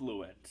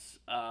influence,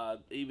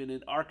 even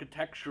in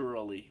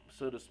architecturally,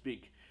 so to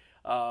speak.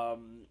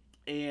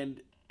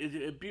 And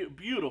it's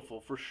beautiful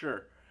for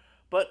sure.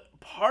 But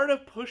part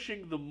of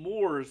pushing the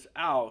Moors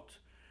out,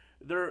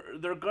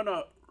 they're going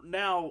to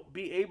now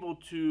be able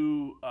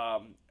to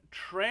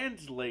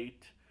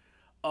translate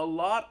a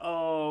lot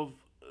of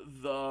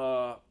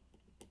the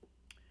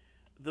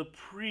the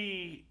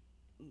pre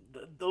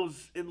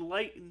those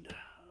enlightened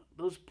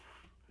those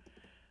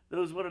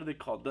those what are they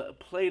called? The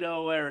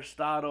Plato,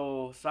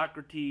 Aristotle,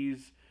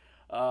 Socrates,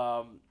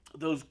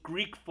 those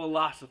Greek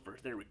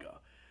philosophers. There we go.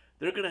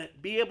 They're gonna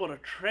be able to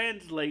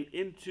translate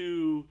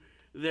into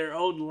their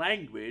own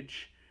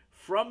language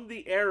from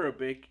the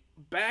Arabic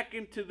back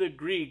into the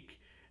Greek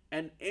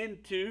and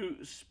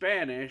into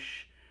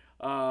Spanish,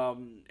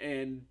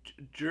 and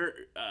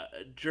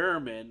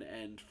German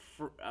and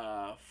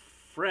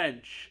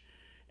French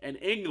and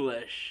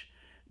English.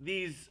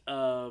 These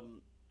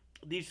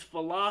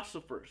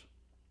philosophers,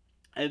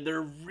 and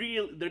they're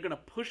gonna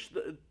push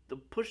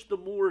the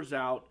Moors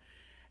out,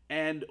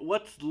 and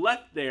what's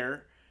left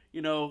there,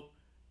 you know,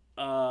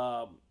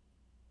 uh,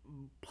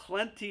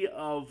 plenty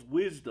of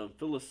wisdom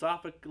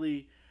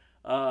philosophically,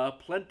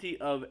 plenty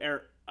of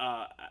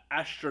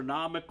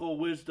astronomical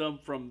wisdom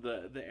from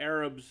the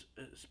Arabs,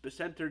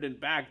 centered in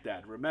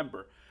Baghdad.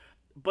 Remember,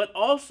 but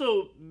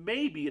also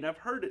maybe, and I've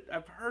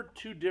heard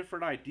two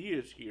different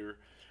ideas here,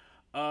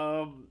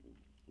 um,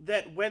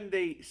 that when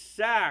they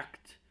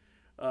sacked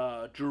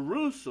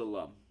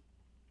Jerusalem,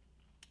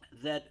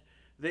 that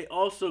they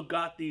also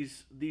got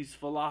these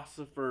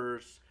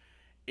philosophers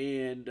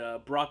and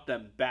brought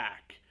them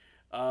back.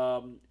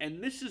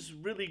 And this is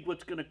really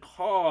what's going to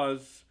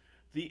cause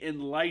the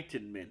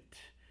Enlightenment.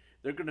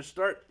 They're going to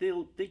start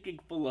thinking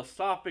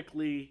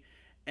philosophically,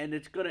 and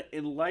it's going to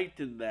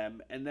enlighten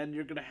them. And then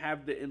you're going to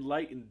have the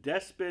enlightened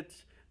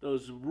despots,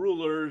 those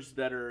rulers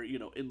that are,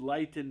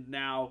 enlightened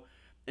now.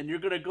 And you're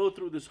going to go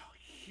through this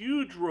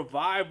huge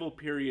revival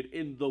period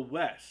in the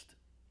West.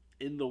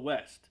 In the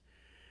West.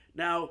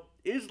 Now,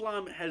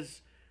 Islam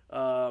has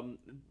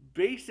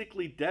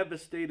basically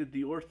devastated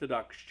the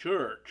Orthodox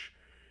Church,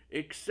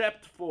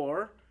 except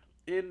for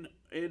in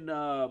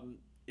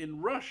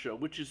Russia,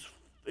 which is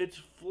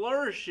it's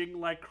flourishing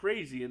like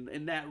crazy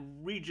in that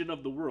region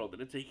of the world,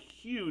 and it's a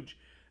huge,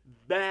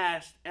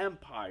 vast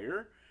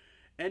empire,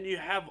 and you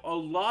have a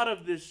lot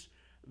of this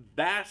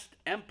vast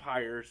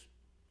empires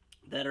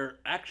that are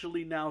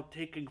actually now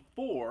taking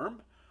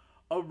form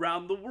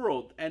around the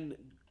world, and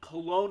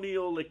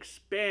colonial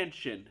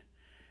expansion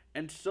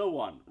and so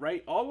on,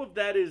 right? All of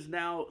that is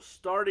now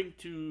starting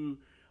to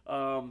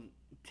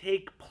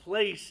take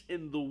place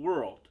in the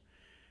world.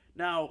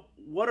 Now,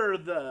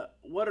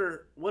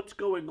 what's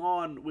going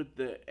on with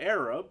the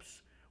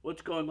Arabs?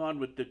 What's going on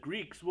with the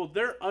Greeks? Well,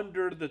 they're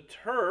under the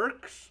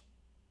Turks,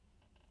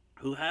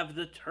 who have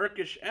the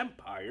Turkish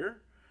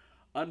Empire,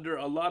 under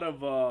a lot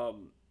of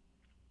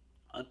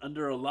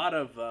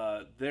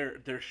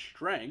their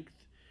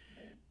strength,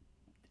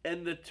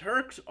 and the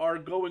Turks are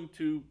going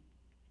to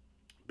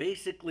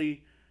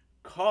basically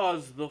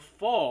cause the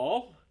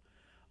fall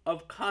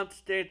of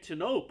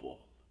Constantinople.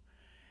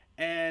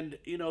 And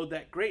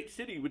that great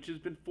city, which has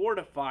been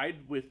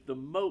fortified with the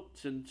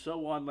moats and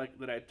so on, like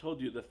that I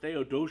told you, the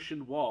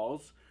Theodosian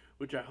walls,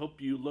 which I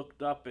hope you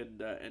looked up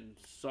and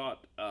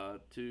sought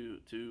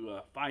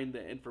to find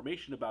the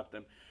information about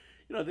them.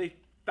 They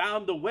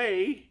found a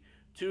way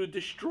to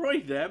destroy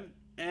them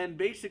and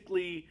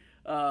basically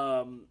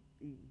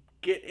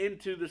get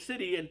into the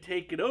city and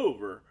take it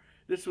over.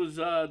 This was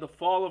the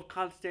fall of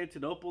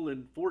Constantinople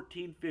in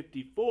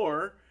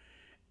 1454,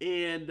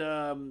 and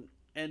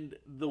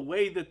the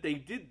way that they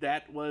did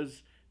that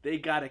was they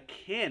got a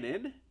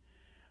cannon.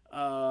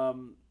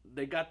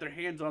 They got their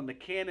hands on the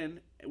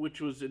cannon,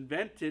 which was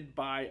invented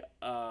by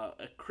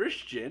a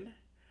Christian,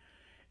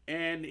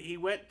 and he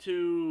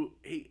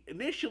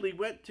initially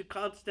went to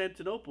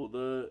Constantinople,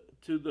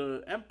 to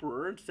the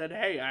emperor, and said,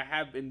 "Hey, I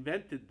have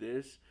invented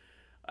this.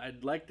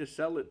 I'd like to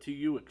sell it to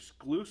you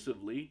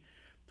exclusively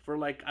for,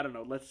 like, I don't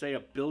know, let's say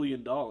 $1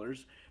 billion."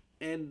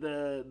 And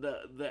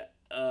the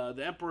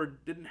emperor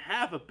didn't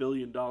have $1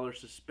 billion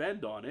to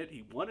spend on it.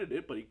 He wanted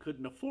it, but he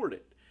couldn't afford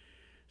it.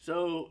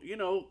 So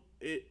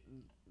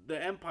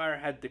the empire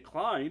had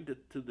declined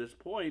to this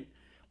point,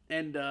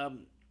 and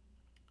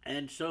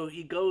so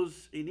he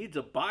needs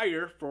a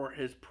buyer for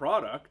his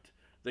product,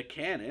 the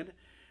cannon.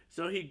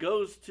 So he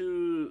goes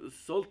to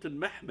Sultan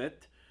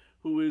Mehmet,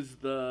 who is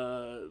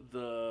the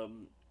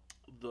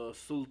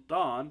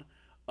sultan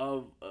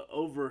of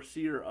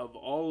overseer of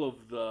all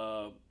of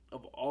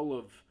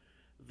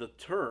the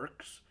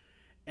Turks,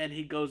 and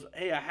he goes,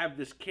 "Hey, I have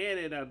this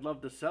cannon. I'd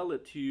love to sell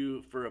it to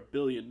you for $1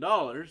 billion."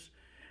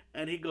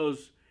 And he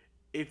goes,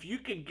 "If you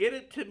can get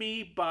it to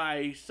me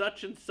by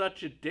such and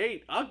such a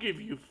date, I'll give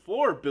you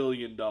 $4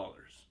 billion."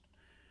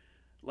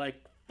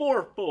 Like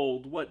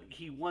fourfold what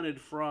he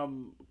wanted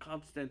from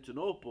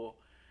Constantinople.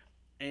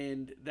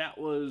 And that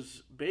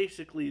was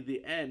basically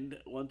the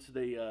end. Once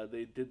they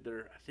did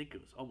their, I think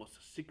it was almost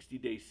a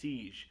 60-day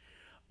siege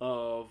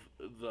of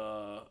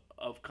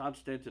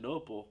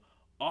Constantinople,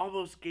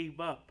 almost gave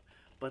up,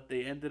 but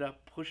they ended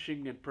up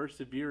pushing and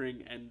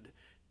persevering and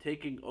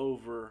taking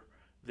over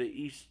the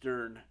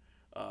eastern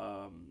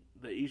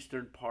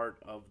part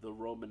of the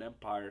Roman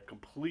Empire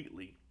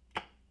completely,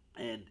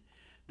 and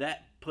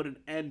that put an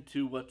end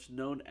to what's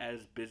known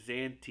as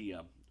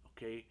Byzantium.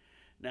 Okay,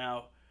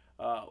 Now,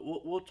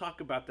 we'll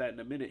talk about that in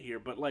a minute here,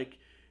 but like,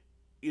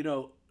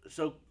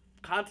 so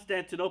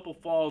Constantinople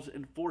falls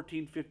in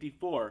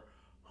 1454.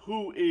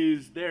 Who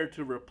is there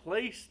to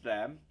replace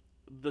them?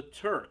 The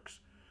Turks.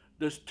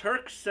 The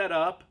Turks set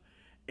up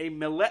a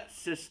millet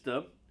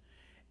system,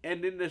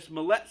 and in this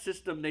millet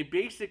system, they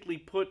basically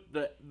put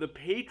the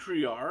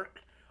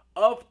patriarch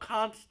of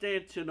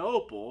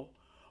Constantinople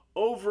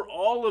over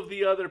all of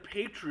the other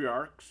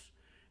patriarchs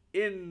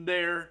in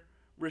their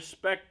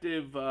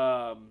respective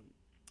uh,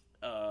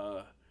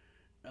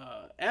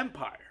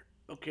 empire.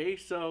 Okay,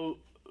 so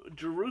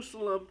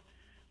Jerusalem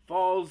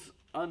falls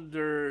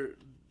under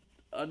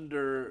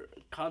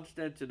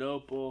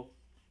Constantinople.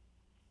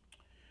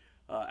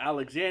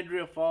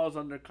 Alexandria falls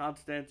under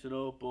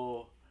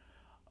Constantinople.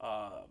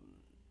 Um,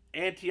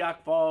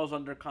 Antioch falls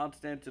under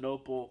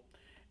Constantinople.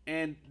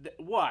 And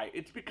why?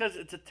 It's because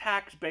it's a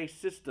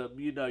tax-based system.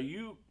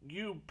 You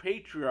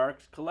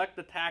patriarchs collect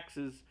the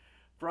taxes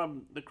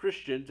from the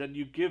Christians, and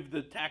you give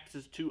the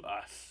taxes to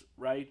us.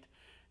 Right?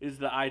 Is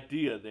the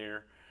idea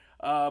there?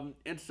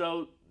 And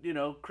so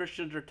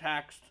Christians are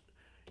taxed,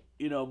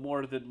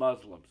 more than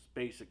Muslims.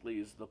 Basically,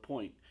 is the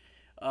point.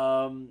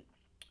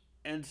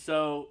 And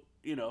so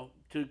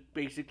to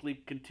basically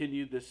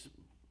continue this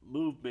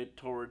movement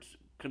towards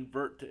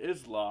convert to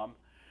Islam,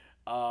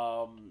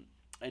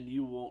 and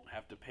you won't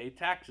have to pay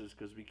taxes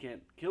because we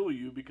can't kill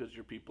you because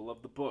you're people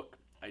of the book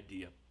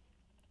idea.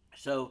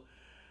 So,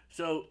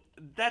 so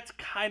that's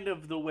kind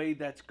of the way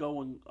that's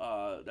going,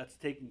 that's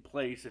taking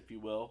place, if you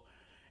will,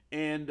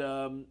 and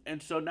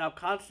so now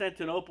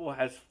Constantinople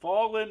has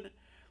fallen,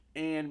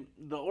 and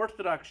the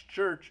Orthodox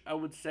Church, I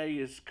would say,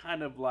 is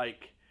kind of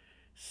like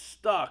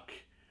stuck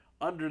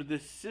under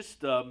this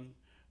system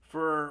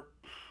for,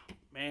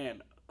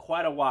 man,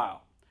 quite a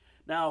while.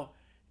 Now,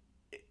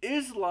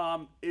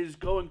 Islam is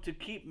going to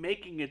keep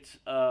making its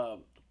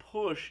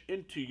push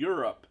into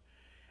Europe,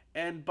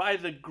 and by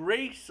the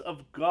grace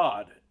of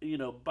God,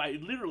 by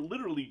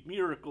literally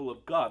miracle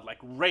of God, like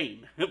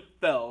rain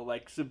fell,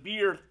 like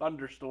severe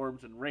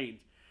thunderstorms and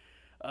rains.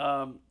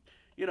 Um,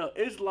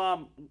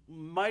 Islam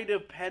might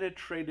have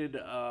penetrated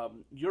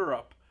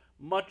Europe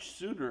much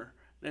sooner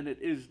than it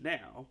is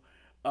now,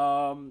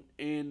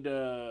 and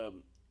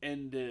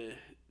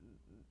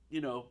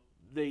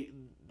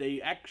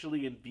they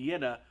actually in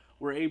Vienna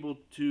were able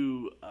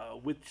to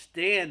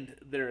withstand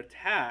their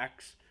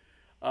attacks,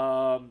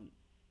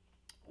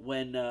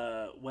 when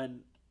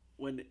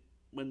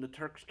when the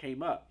Turks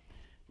came up.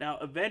 Now,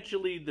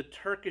 eventually, the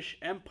Turkish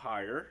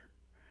Empire,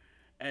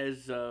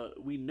 as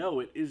we know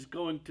it, is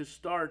going to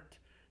start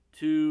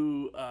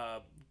to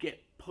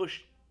get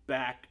pushed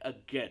back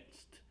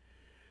against.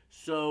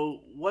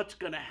 So what's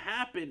going to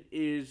happen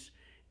is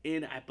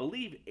in, I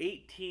believe,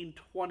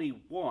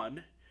 1821,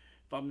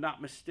 if I'm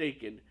not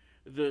mistaken,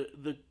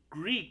 the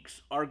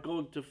Greeks are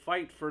going to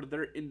fight for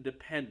their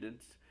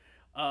independence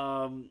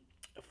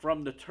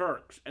from the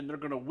Turks, and they're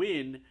going to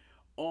win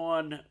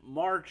on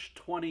March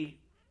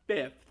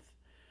 25th,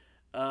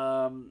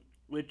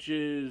 which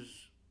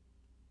is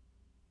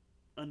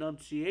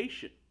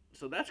Annunciation.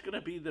 So that's going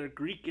to be their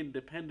Greek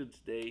Independence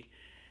Day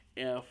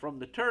from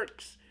the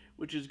Turks,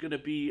 which is going to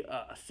be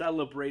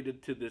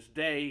celebrated to this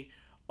day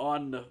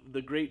on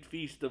the great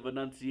feast of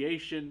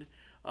Annunciation.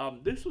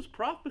 This was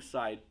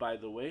prophesied, by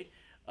the way,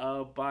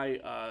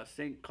 by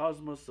Saint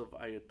Cosmos of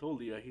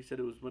Ayatollah. He said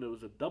it was when it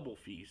was a double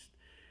feast.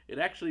 It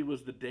actually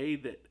was the day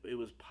that it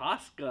was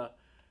Pascha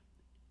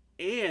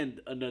and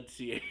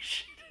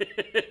Annunciation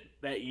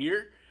that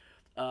year,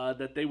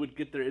 that they would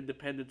get their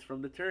independence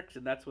from the Turks,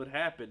 and that's what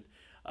happened,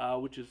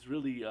 which is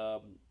really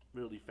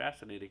really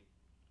fascinating.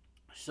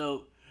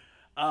 So,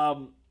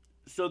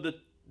 so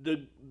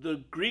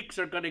the Greeks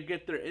are going to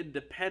get their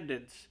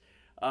independence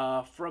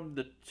from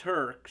the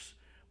Turks,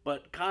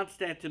 but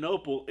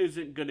Constantinople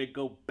isn't going to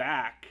go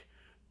back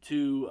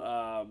to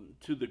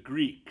the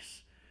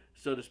Greeks,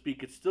 so to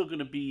speak. It's still going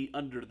to be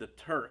under the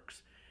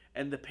Turks,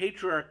 and the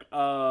Patriarch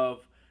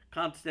of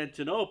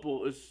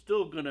Constantinople is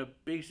still going to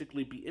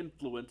basically be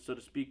influenced, so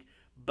to speak,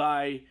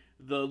 by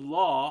the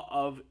law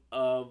of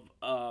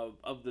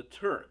the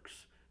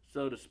Turks,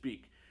 so to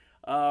speak.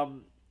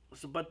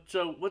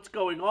 So what's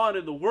going on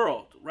in the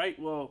world, right?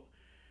 Well,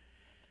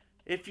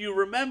 if you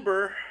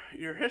remember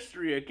your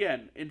history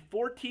again, in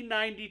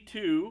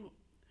 1492,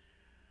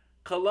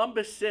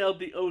 Columbus sailed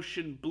the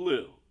ocean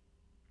blue,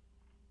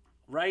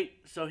 right?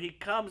 So he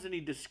comes and he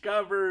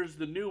discovers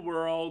the New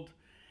World,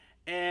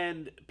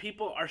 and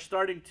people are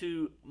starting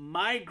to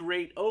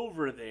migrate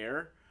over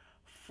there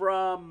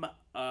from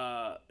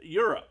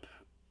Europe,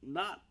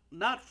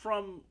 not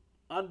from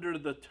under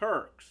the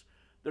Turks.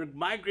 They're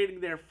migrating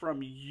there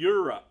from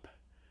Europe,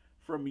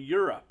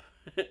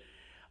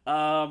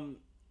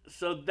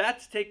 so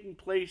that's taking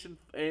place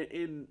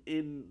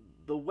in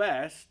the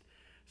West.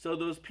 So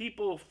those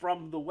people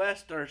from the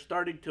West are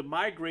starting to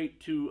migrate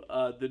to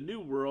the New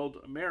World,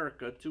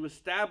 America, to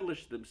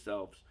establish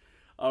themselves,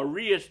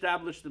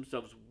 reestablish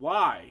themselves.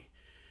 Why?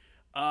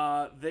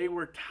 They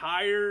were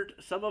tired.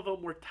 Some of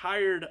them were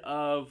tired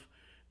of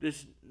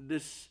this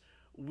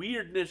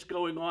weirdness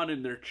going on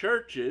in their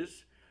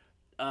churches.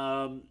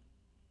 Um,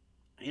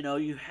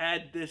 you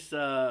had this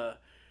the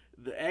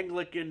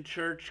Anglican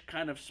Church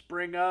kind of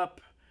spring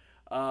up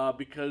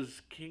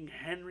because King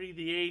Henry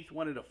VIII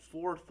wanted a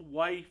fourth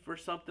wife or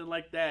something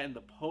like that, and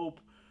the Pope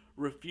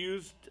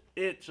refused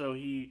it. So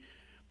he,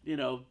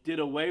 did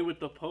away with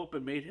the Pope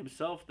and made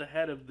himself the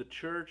head of the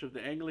church, of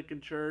the Anglican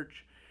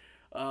Church.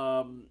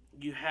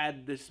 You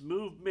had this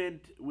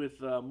movement with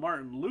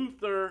Martin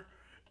Luther.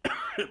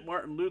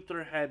 Martin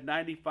Luther had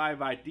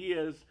 95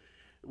 ideas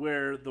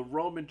where the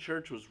Roman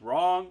Church was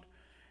wrong,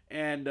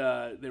 and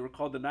they were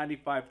called the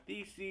 95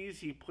 Theses.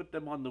 He put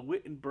them on the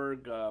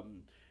Wittenberg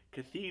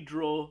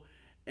Cathedral,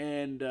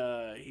 and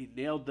he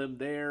nailed them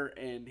there,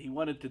 and he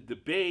wanted to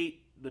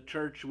debate. The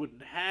church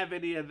wouldn't have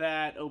any of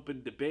that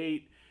open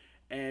debate,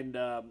 and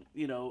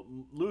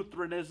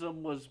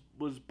Lutheranism was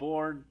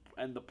born,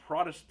 and the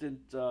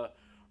Protestant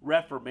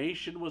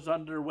Reformation was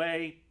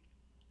underway,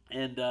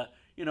 and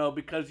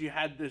because you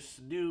had this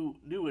new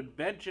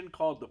invention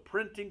called the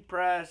printing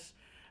press,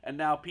 and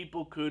now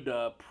people could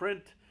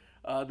print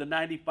the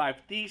 95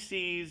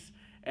 Theses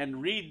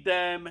and read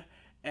them,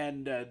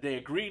 and they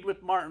agreed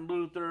with Martin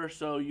Luther.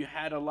 So you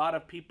had a lot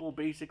of people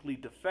basically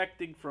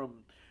defecting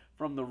from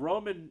the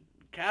Roman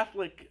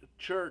Catholic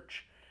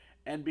Church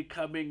and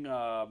becoming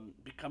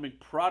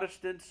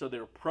Protestants. So they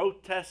were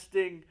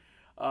protesting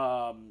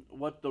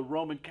what the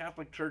Roman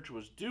Catholic Church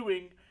was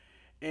doing,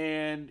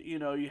 and you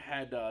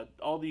had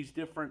all these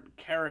different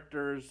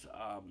characters,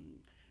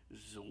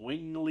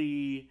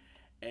 Zwingli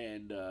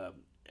and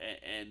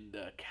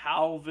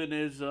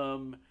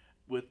Calvinism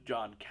with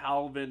John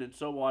Calvin and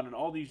so on, and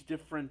all these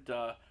different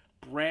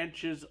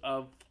branches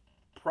of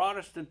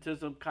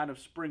Protestantism kind of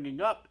springing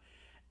up,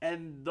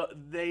 and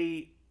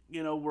they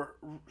were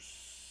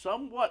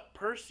somewhat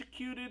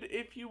persecuted,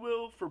 if you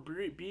will, for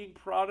being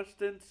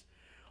Protestants,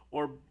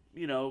 or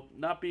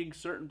not being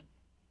certain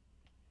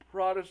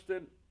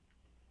Protestant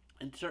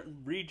in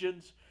certain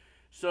regions.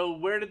 So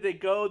where did they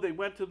go? They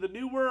went to the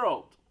New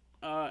World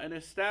and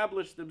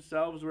established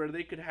themselves where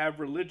they could have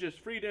religious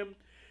freedom.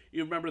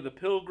 You remember the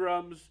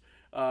Pilgrims.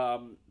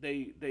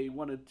 They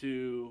wanted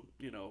to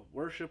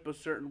worship a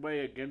certain way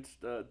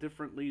against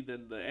differently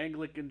than the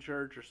Anglican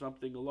Church or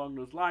something along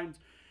those lines.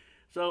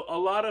 So a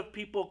lot of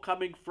people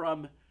coming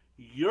from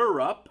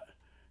Europe,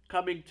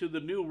 coming to the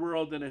New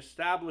World and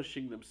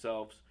establishing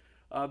themselves.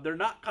 They're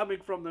not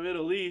coming from the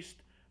Middle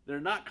East. They're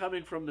not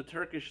coming from the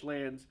Turkish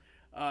lands.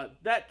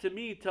 That to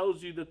me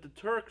tells you that the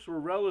Turks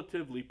were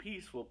relatively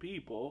peaceful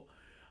people,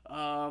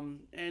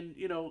 and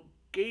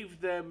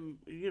gave them,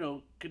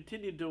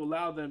 continued to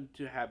allow them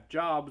to have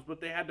jobs,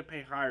 but they had to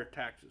pay higher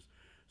taxes.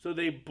 So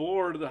they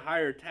bore the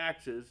higher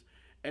taxes,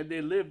 and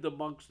they lived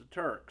amongst the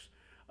Turks.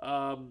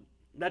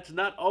 That's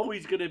not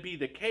always going to be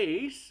the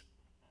case.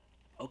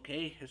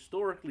 Okay,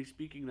 historically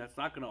speaking, that's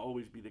not going to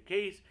always be the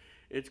case.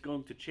 It's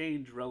going to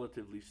change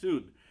relatively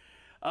soon.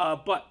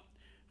 But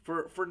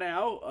for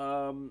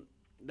now,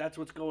 that's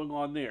what's going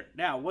on there.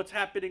 Now, what's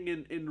happening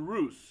in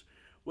Rus?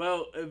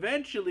 Well,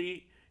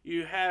 eventually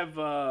you have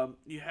a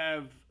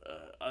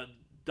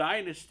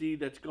dynasty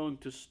that's going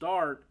to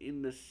start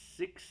in the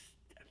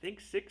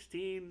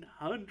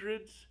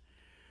 1600s,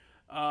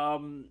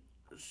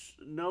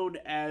 known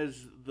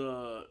as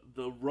the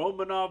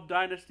Romanov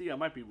dynasty. I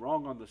might be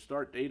wrong on the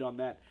start date on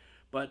that,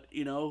 but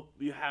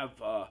you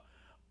have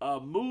a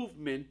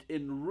movement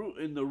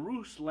in the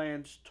Rus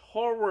lands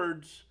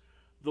towards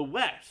the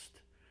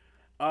west.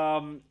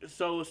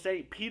 So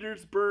St.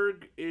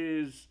 Petersburg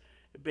is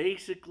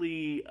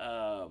basically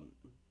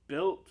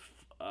built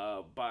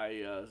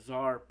by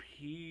Tsar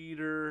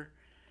Peter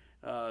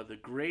the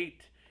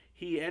Great.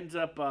 He ends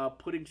up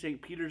putting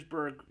St.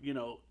 Petersburg,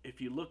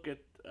 if you look at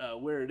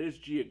where it is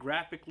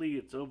geographically,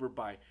 it's over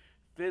by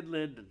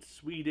Finland and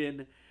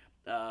Sweden,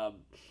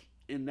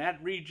 in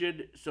that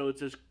region. So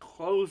it's as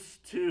close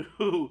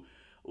to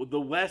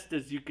the West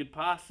as you could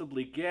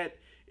possibly get.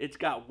 It's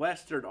got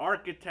Western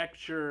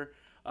architecture.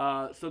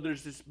 So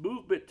there's this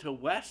movement to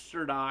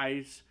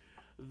westernize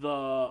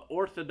the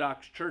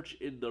Orthodox Church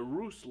in the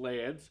Rus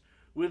lands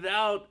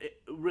without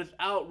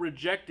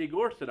rejecting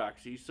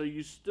Orthodoxy. So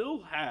you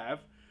still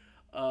have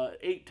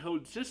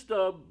eight-tone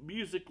system,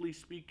 musically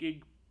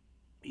speaking.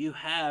 You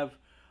have,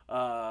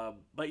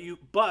 but you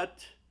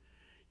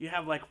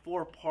have like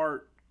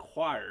four-part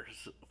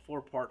choirs,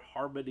 four-part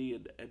harmony,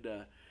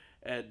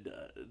 and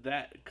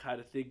that kind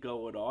of thing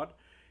going on.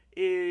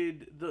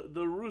 And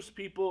the Rus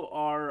people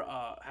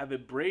have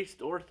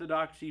embraced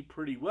Orthodoxy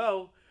pretty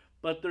well,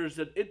 but there's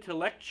an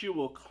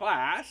intellectual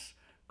class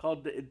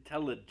called the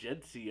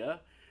intelligentsia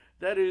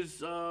that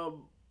is,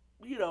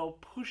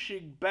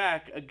 pushing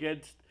back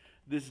against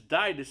this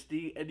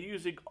dynasty and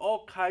using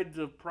all kinds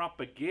of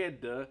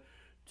propaganda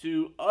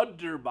to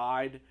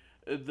undermine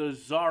the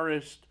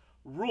czarist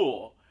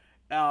rule.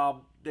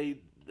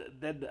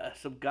 Then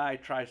some guy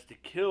tries to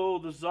kill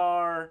the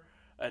czar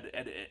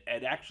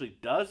and actually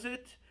does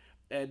it.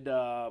 And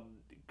I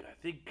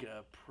think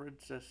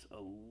Princess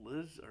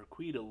Elizabeth or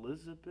Queen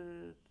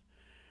Elizabeth,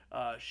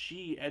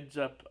 she ends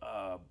up,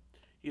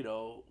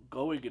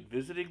 going and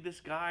visiting this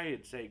guy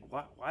and saying,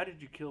 why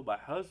did you kill my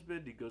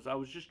husband? He goes, I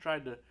was just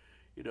trying to,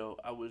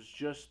 I was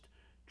just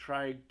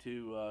trying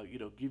to,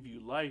 give you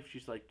life.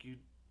 She's like, you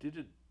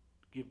didn't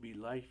give me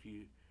life.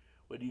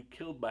 When you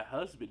killed my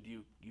husband,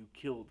 you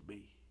killed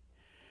me.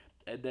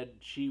 And then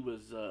she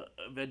was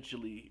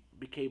eventually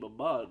became a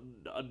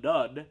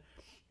nun,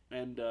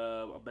 and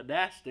a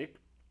monastic,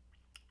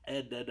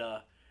 and then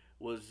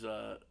was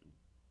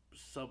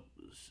some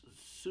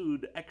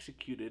soon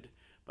executed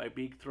by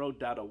being thrown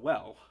down a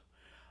well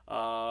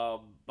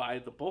by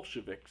the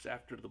Bolsheviks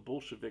after the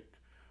Bolshevik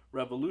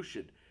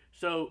Revolution.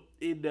 So,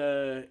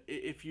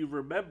 if you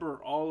remember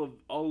all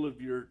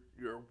of your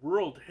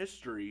world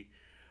history,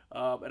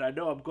 and I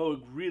know I'm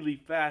going really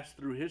fast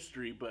through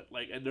history, but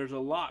and there's a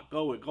lot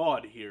going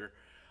on here.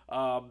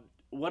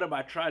 What am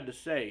I trying to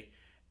say?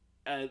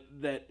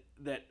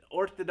 That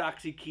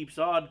orthodoxy keeps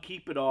on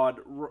keeping on.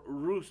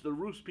 The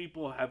Rus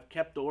people have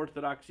kept the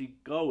orthodoxy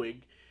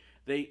going.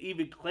 They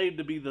even claim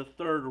to be the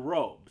third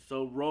Rome.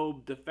 So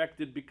Rome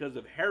defected because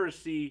of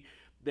heresy.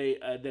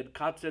 Then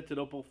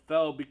Constantinople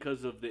fell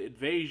because of the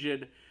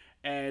invasion.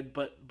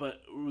 But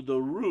the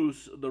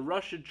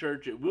Russian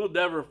church, it will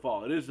never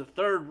fall. It is the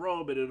third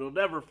Rome, and it'll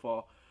never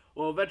fall.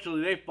 Well,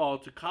 eventually they fall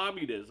to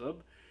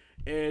communism,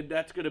 and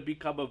that's going to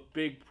become a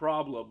big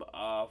problem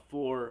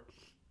for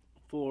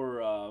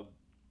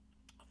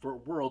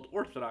world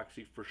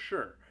orthodoxy for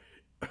sure.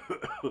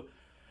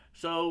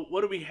 So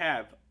what do we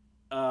have?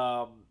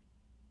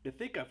 I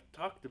think I've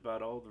talked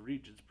about all the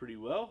regions pretty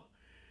well.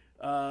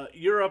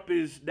 Europe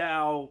is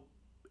now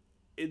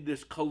in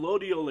this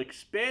colonial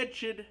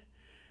expansion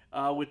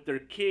with their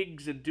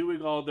kings and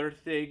doing all their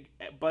thing,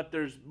 but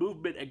there's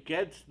movement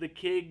against the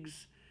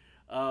kings,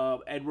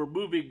 and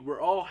we're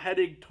all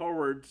heading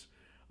towards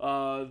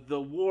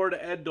the war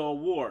to end all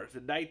wars.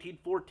 In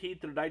 1914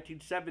 through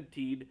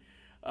 1917,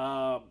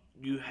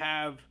 you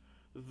have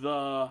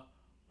the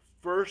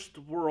First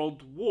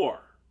World War.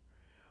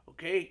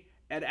 Okay?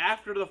 And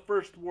after the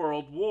First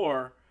World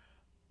War,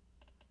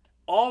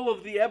 all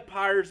of the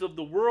empires of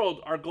the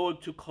world are going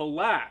to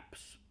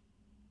collapse.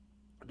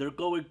 They're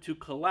going to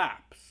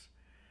collapse.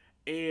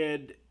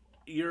 And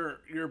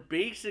you're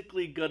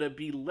basically going to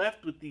be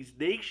left with these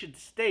nation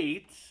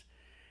states,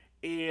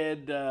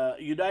 and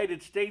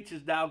United States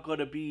is now going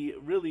to be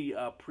really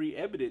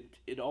preeminent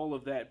in all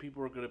of that.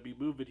 People are going to be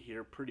moving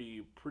here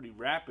pretty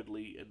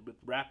rapidly and with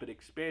rapid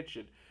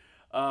expansion,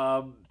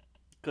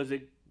 because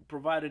it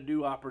provided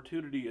new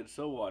opportunity and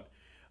so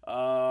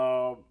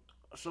on.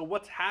 So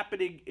what's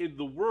happening in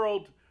the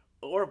world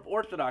of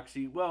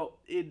orthodoxy? Well,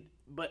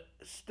 but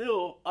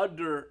still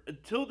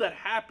until that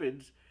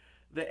happens,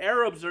 the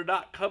Arabs are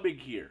not coming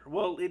here.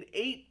 Well, in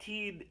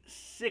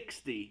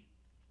 1860,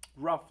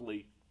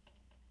 roughly,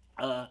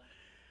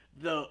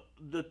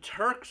 the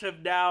Turks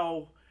have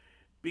now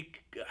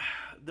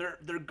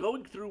they're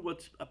going through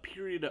what's a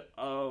period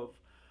of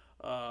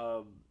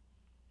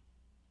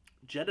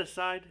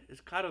genocide.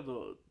 Is kind of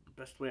the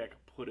best way I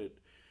could put it.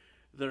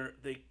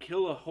 They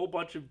kill a whole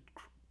bunch of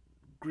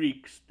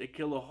Greeks. They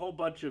kill a whole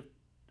bunch of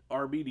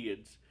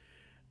Armenians,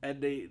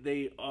 and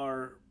they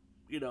are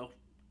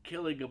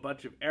killing a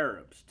bunch of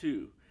Arabs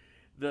too.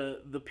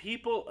 The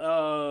people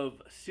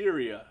of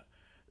Syria,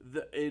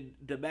 in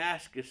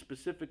Damascus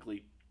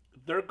specifically,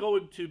 they're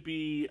going to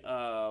be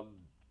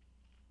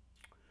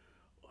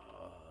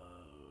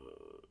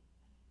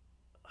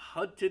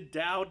hunted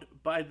down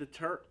by the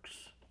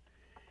Turks.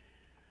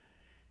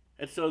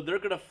 And so they're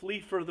going to flee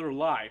for their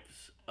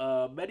lives.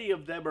 Many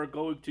of them are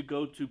going to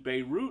go to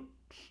Beirut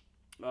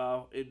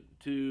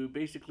to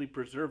basically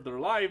preserve their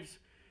lives.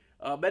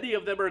 Many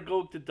of them are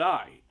going to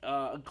die,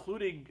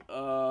 including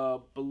a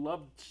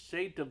beloved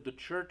saint of the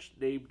church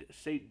named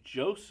Saint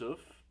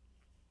Joseph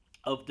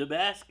of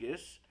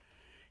Damascus.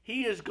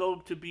 He is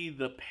going to be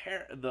the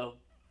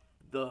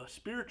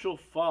spiritual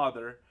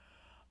father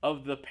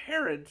of the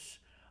parents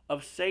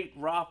of Saint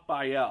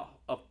Raphael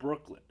of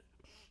Brooklyn.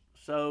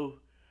 So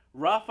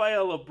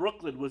Raphael of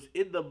Brooklyn was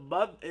in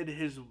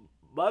his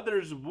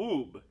mother's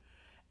womb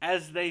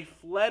as they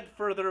fled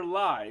for their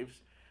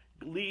lives,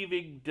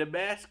 leaving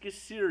Damascus,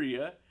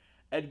 Syria,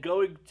 and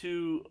going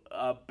to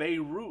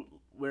Beirut,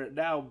 where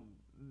now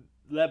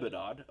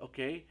Lebanon.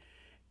 Okay,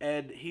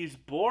 and he's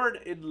born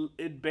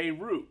in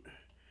Beirut.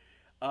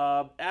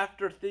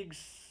 After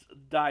things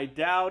die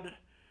down,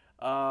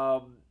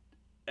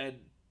 and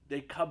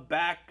they come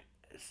back,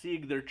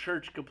 seeing their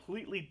church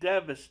completely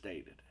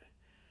devastated,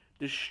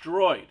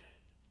 destroyed.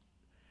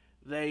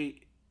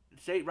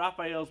 Saint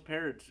Raphael's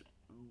parents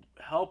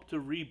helped to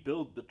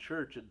rebuild the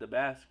church in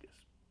Damascus.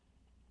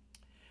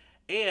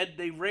 And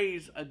they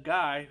raise a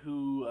guy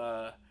who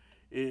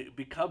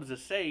becomes a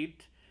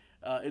saint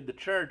in the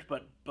church,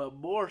 but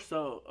more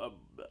so,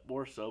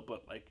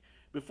 but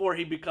before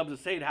he becomes a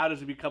saint, how does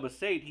he become a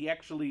saint? He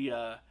actually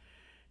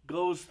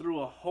goes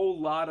through a whole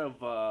lot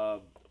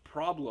of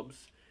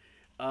problems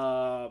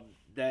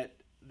that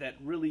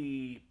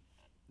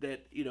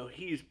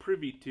he's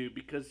privy to,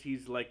 because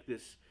he's like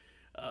this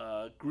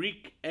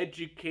Greek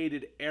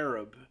educated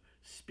Arab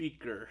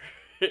speaker.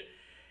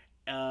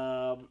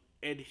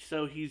 And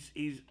so he's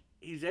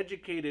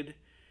educated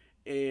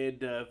and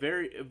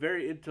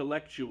very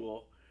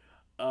intellectual,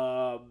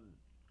 um,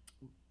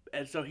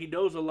 and so he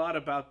knows a lot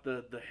about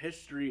the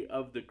history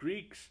of the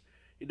Greeks.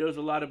 He knows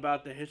a lot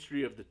about the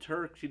history of the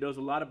Turks. He knows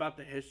a lot about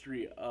the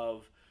history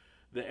of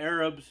the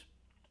Arabs,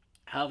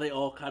 how they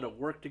all kind of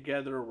work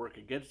together or work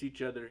against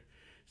each other.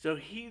 So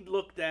he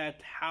looked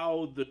at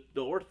how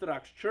the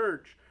Orthodox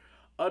Church,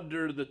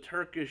 under the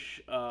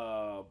Turkish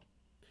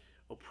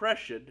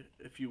oppression,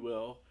 if you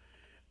will,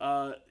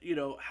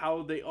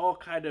 how they all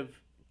kind of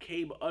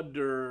came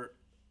under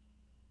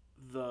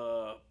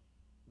the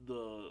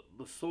the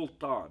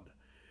Sultan,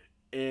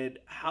 and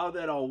how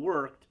that all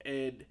worked,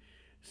 and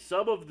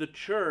some of the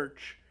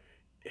church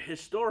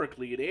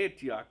historically in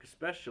Antioch,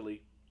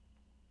 especially,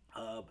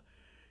 um,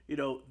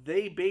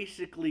 they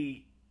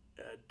basically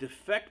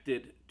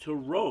defected to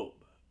Rome,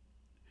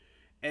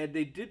 and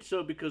they did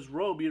so because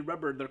Rome. You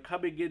remember, they're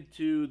coming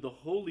into the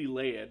Holy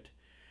Land,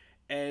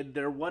 and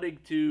they're wanting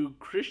to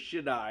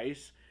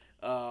Christianize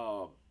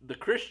the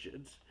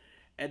Christians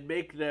and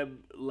make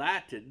them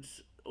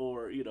Latins,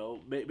 or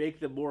make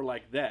them more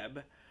like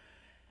them,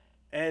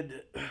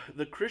 and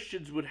the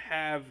Christians would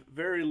have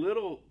very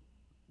little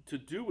to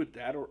do with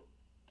that,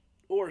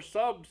 or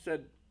some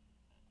said,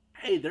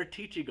 "Hey, they're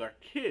teaching our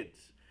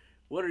kids.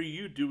 What are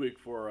you doing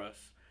for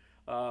us,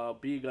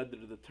 being under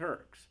the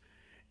Turks?"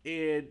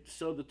 And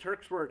so the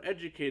Turks weren't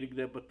educating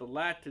them, but the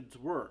Latins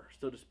were,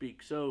 so to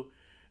speak. So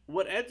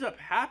what ends up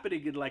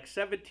happening in like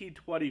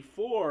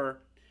 1724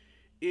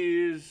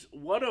 is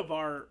one of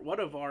our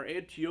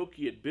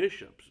Antiochian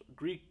bishops,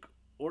 Greek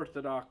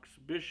Orthodox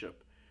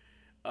bishop,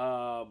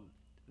 um,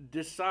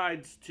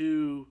 decides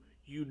to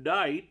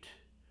unite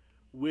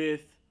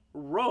with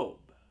Rome,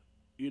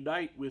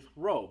 unite with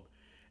Rome.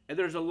 And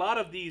there's a lot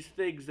of these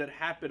things that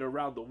happen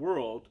around the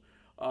world,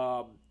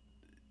 um,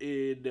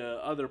 in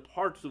other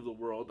parts of the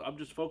world. I'm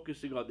just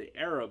focusing on the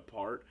Arab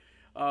part,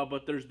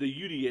 but there's the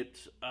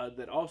Uniates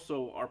that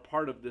also are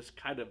part of this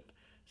kind of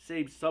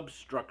same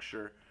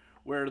substructure,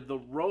 where the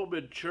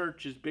Roman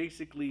Church is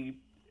basically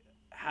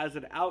has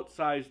an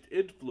outsized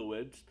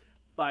influence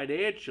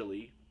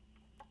financially,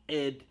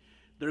 and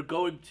they're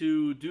going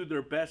to do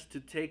their best to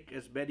take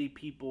as many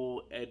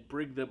people and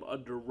bring them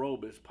under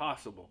Rome as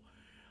possible.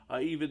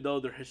 Even though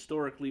they're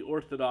historically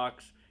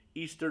Orthodox,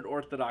 Eastern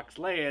Orthodox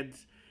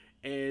lands,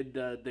 and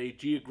they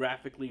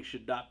geographically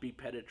should not be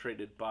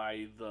penetrated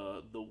by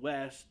the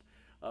West,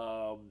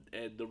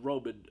 and the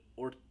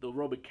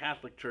Roman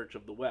Catholic Church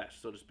of the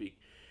West, so to speak.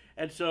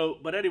 And so,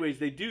 but anyways,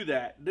 they do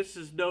that. This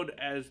is known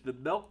as the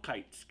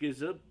Melkite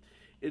Schism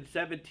in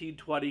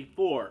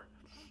 1724.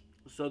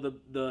 So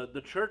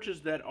the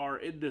churches that are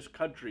in this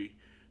country,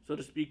 so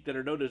to speak, that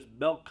are known as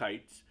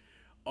Melkites,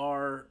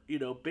 are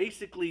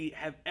basically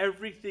have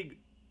everything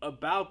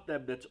about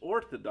them that's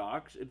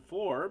Orthodox in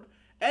form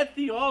and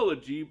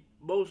theology,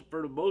 most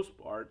for the most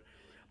part,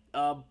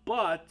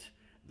 but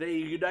they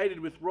united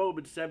with Rome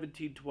in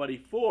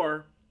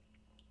 1724,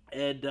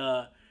 and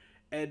the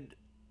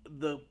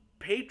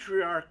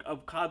Patriarch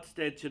of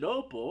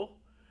Constantinople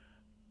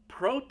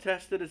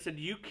protested and said,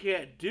 "You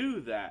can't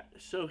do that."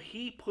 So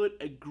he put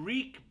a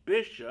Greek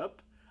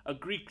bishop, a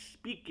Greek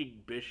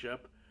speaking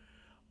bishop,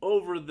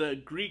 over the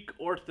Greek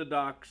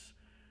Orthodox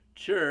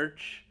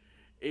Church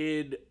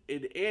in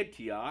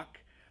Antioch,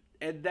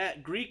 and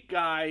that Greek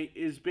guy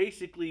is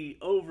basically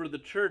over the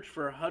church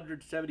for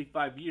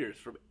 175 years,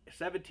 from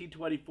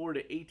 1724 to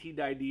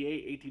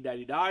 1898,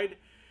 1899.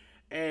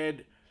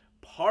 And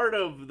part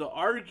of the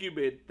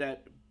argument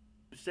that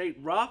Saint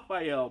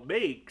Raphael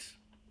makes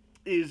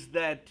is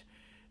that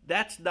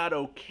that's not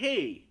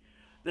okay.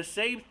 The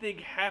same thing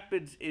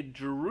happens in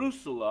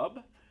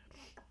Jerusalem,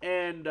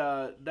 and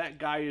that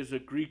guy is a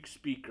Greek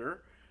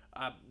speaker.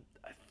 I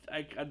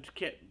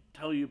can't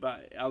tell you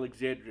about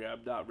Alexandria.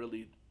 I'm not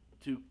really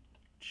too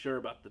sure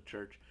about the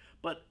church,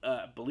 but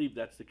I believe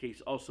that's the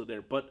case also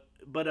there. But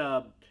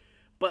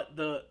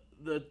the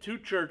two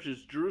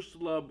churches,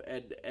 Jerusalem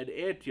and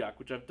Antioch,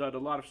 which I've done a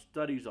lot of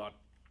studies on,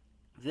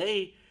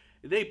 they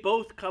they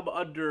both come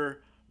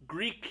under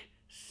Greek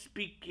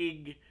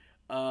speaking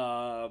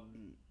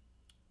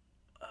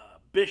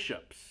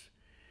bishops,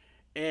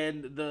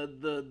 and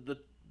the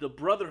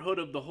Brotherhood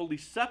of the Holy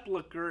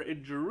Sepulchre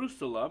in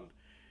Jerusalem.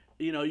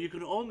 You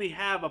can only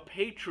have a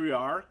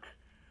patriarch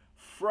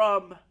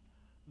from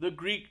the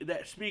Greek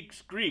that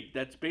speaks Greek.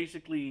 That's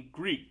basically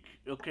Greek.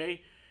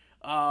 Okay,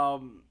 that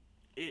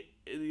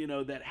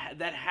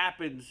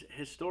happens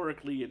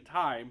historically in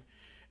time,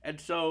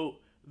 and so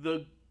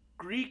the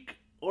Greek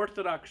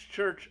Orthodox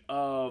Church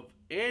of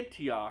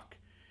Antioch,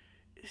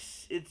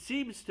 it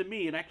seems to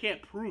me, and I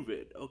can't prove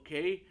it,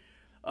 okay,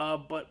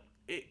 but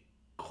it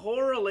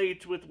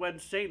correlates with when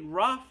Saint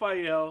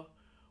Raphael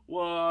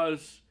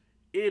was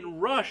in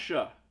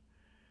Russia,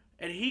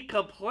 and he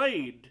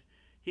complained.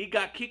 He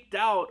got kicked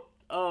out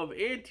of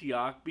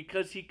Antioch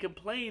because he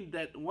complained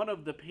that one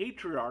of the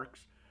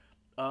patriarchs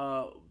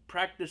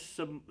practiced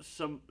some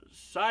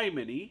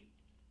simony,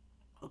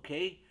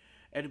 okay,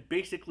 and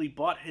basically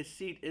bought his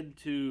seat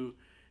into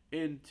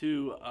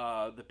into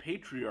the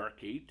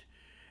Patriarchate,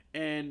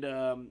 and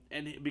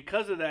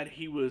because of that,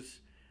 he was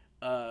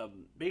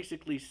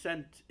basically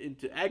sent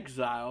into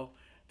exile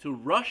to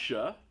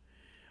Russia,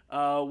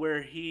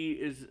 where he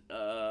is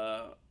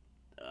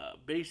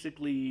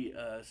basically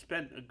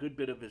spent a good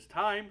bit of his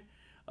time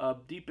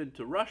deep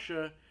into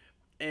Russia,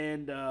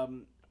 and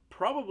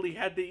probably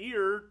had the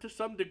ear to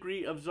some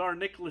degree of Tsar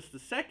Nicholas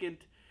II,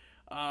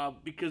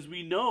 because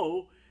we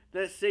know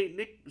that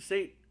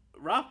Saint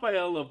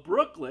Raphael of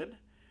Brooklyn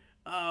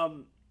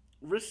um,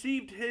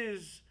 received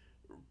his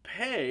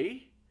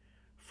pay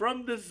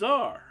from the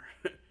Tsar.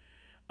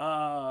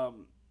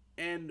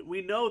 And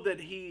we know that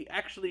he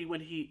actually,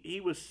 when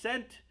he was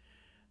sent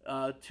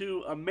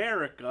to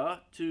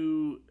America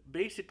to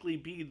basically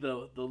be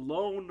the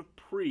lone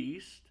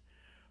priest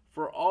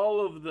for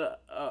all of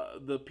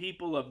the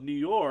people of New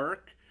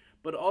York,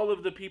 but all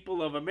of the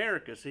people of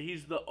America. So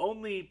he's the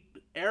only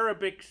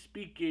Arabic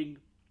speaking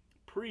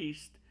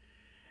priest,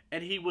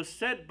 and he was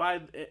sent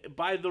by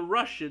the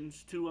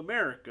Russians to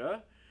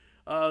America,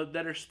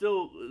 that are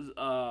still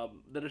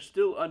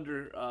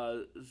under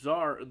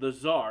the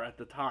Tsar at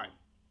the time,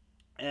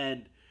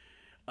 and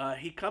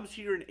he comes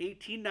here in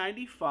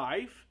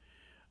 1895,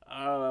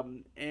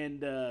 and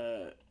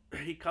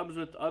he comes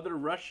with other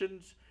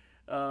Russians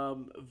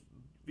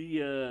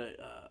via,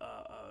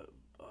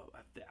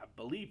 I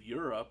believe,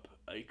 Europe.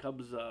 He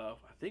comes, I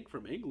think,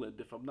 from England,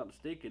 if I'm not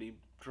mistaken. He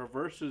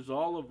traverses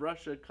all of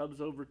Russia,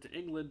 comes over to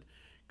England,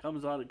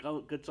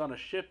 gets on a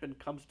ship, and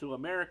comes to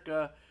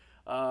America.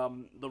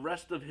 The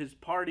rest of his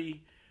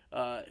party,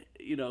 I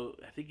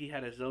think he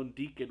had his own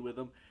deacon with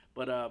him,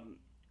 but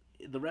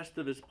the rest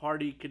of his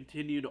party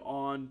continued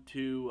on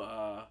to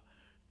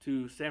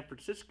San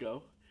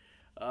Francisco,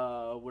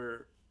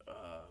 where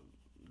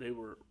they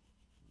were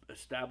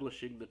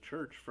establishing the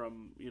church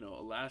from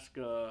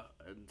Alaska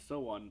and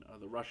so on.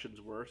 The Russians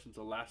were, since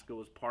Alaska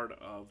was part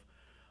of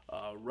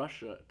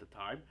Russia at the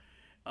time.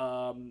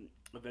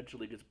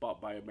 Eventually gets bought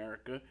by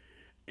America,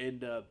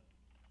 and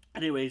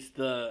anyways,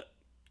 the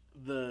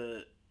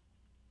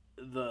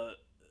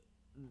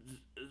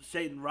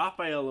Saint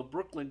Raphael of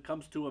Brooklyn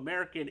comes to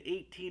America in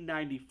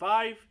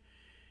 1895.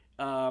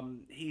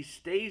 He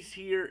stays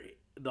here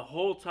the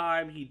whole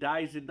time. He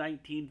dies in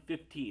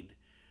 1915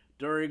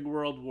 during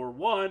World War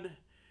One.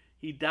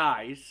 He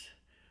dies.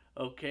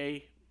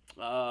 Okay,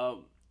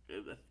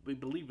 we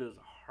believe it was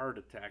a heart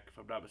attack, if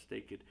I'm not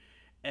mistaken.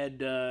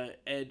 And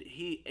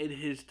he, in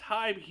his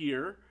time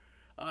here,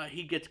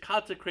 he gets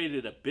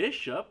consecrated a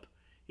bishop.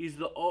 He's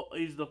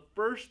the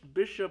first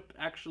bishop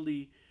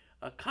actually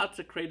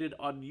consecrated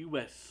on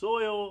U.S.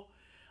 soil.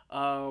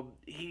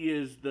 He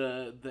is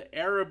the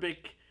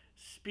Arabic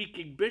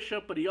speaking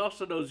bishop, but he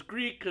also knows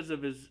Greek because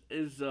of his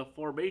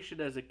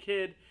formation as a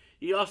kid.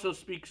 He also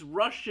speaks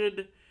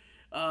Russian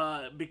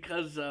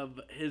because of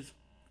his,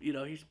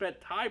 he spent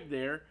time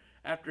there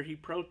after he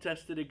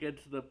protested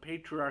against the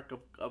Patriarch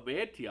of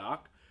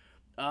Antioch.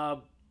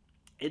 In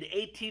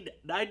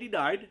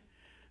 1899,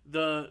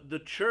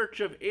 the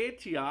Church of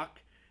Antioch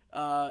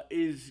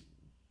is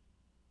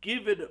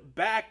given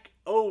back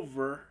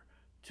over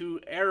to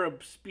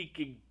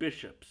Arab-speaking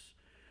bishops.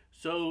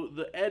 So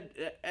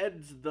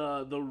ends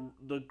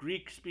the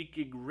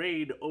Greek-speaking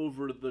reign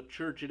over the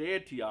church in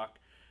Antioch.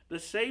 The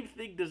same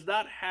thing does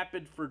not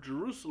happen for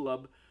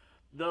Jerusalem,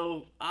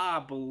 though I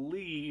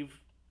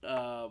believe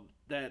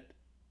that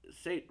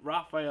Saint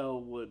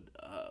Raphael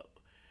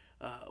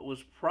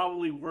was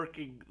probably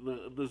working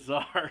the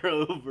Tsar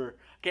over.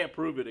 Can't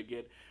prove it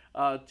again.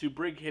 To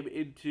bring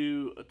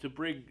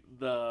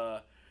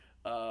the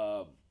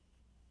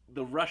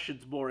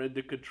Russians more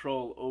into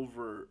control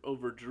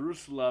over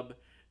Jerusalem,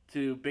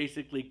 to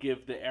basically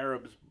give the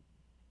Arabs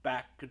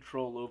back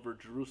control over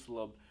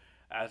Jerusalem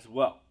as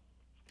well.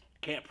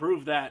 Can't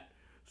prove that,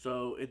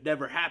 so it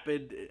never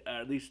happened.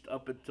 At least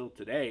up until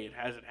today, it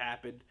hasn't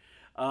happened.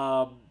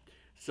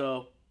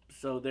 So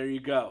there you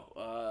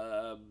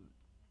go.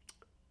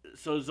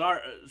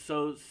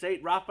 So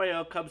Saint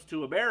Raphael comes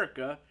to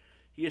America.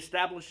 He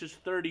establishes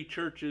 30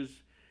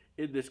 churches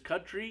in this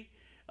country,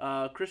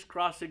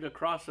 crisscrossing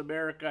across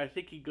America. I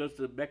think he goes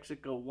to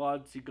Mexico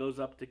once. He goes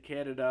up to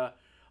Canada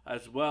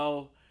as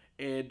well,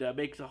 and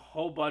makes a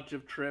whole bunch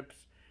of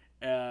trips,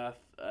 and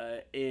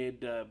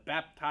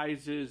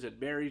baptizes and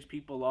marries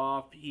people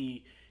off.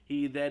 He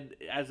then,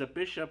 as a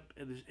bishop,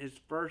 his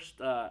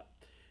first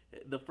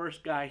the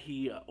first guy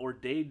he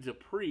ordains a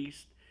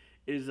priest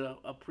is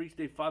a priest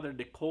named Father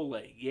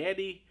Nicola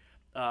Yanni.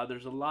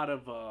 There's a lot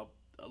of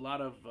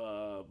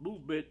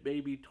movement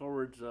maybe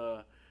towards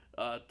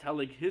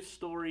telling his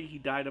story. He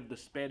died of the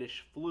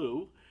Spanish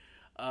flu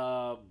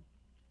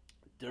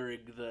during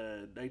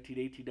the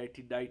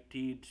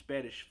 1918-1919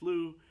 Spanish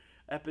flu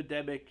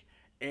epidemic,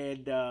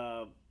 and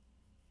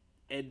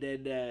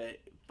then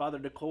Father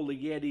Nicola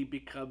Yanni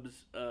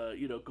becomes,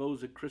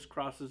 goes and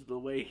crisscrosses the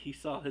way he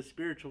saw his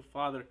spiritual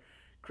father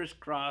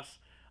crisscross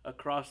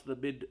across the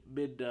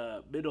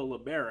middle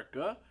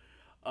America,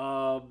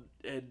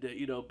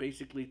 and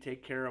basically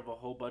take care of a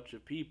whole bunch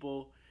of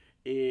people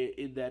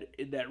in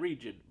that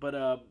region.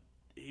 But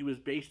he was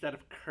based out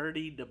of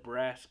Kearney,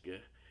 Nebraska.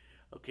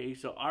 Okay,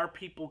 so our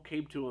people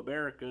came to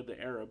America,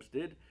 the Arabs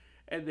did,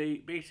 and they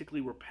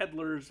basically were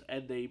peddlers,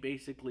 and they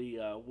basically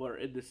were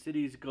in the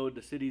cities, go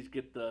into cities,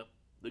 get the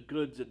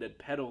goods, and then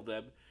peddle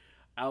them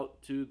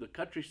out to the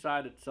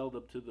countryside and sell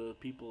them to the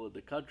people in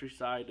the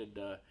countryside, and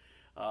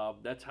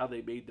that's how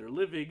they made their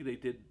living. They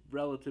did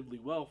relatively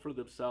well for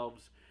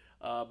themselves.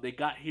 They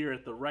got here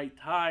at the right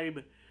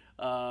time,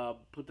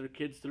 put their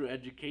kids through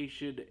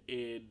education,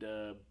 and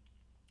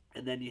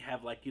then you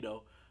have, like,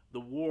 the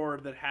war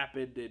that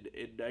happened in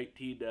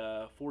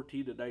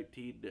 1914 to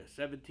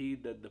 1917,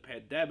 then the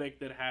pandemic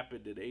that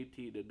happened in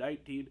 18 and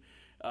 19,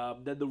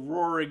 then the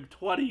Roaring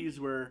 20s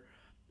where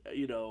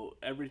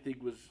everything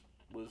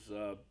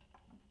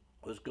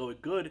was going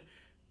good.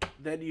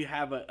 Then you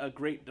have a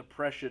Great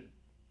Depression,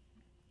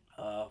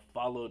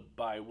 followed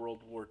by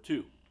World War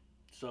II.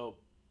 So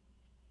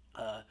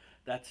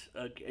that's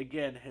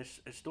again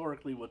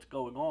historically what's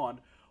going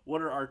on.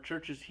 What are our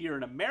churches here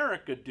in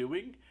America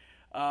doing?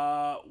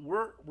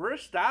 We're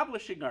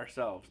establishing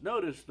ourselves.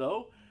 Notice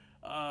though,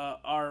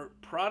 our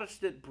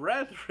Protestant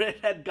brethren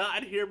had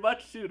gotten here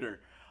much sooner.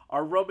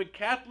 Our Roman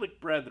Catholic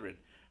brethren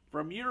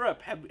from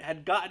Europe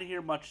had gotten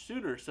here much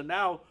sooner. So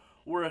now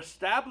we're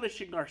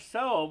establishing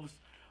ourselves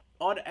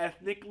on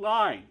ethnic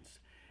lines.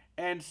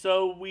 And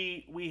so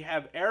we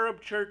have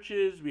Arab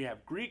churches, we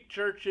have Greek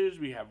churches,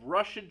 we have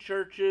Russian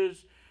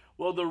churches.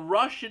 Well, the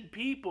Russian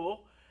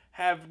people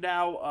have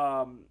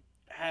now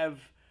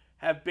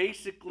have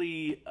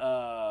basically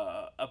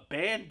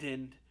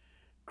abandoned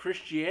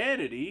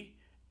Christianity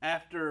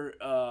after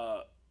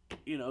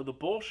the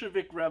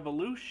Bolshevik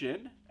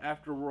Revolution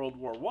after World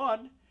War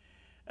I,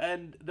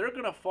 and they're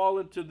going to fall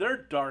into their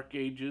dark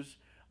ages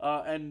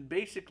and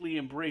basically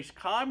embrace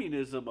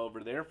communism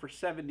over there for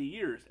 70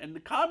 years. And the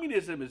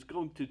communism is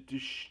going to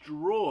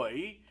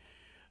destroy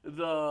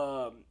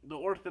the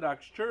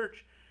Orthodox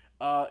Church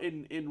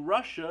in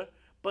Russia.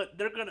 But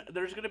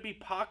there's gonna be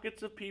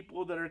pockets of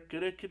people that are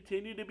gonna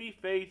continue to be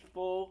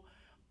faithful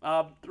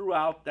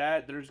throughout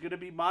that. There's gonna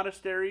be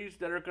monasteries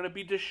that are gonna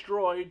be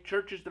destroyed,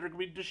 churches that are gonna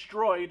be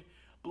destroyed,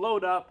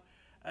 blown up,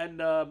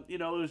 and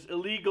it was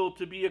illegal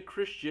to be a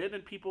Christian,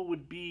 and people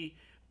would be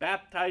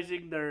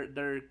baptizing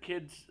their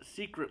kids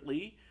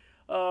secretly.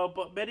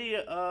 But many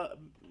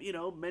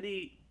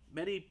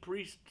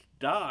priests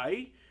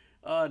die,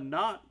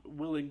 not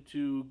willing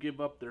to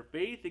give up their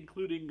faith,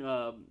 including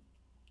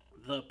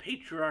the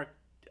Patriarch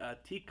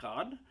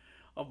Tikhon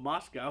of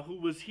Moscow, who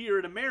was here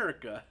in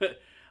America,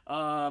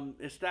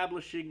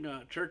 establishing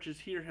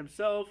churches here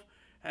himself,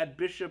 had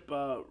Bishop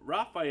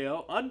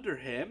Raphael under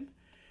him,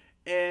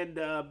 and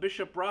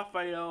Bishop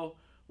Raphael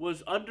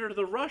was under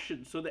the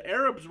Russians. So the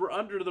Arabs were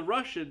under the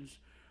Russians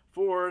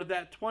for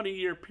that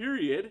 20-year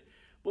period.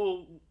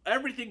 Well,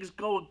 everything's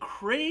going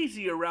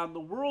crazy around the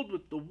world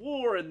with the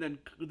war, and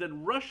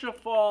then Russia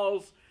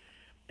falls,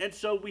 and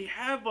so we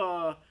have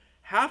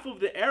half of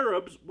the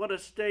Arabs want to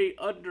stay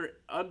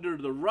under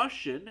the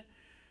Russian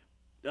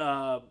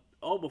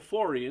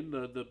Omophorian,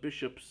 the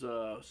bishop's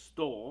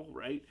stole,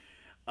 right?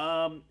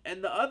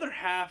 And the other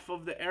half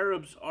of the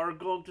Arabs are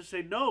going to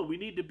say, no, we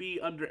need to be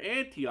under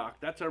Antioch.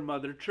 That's our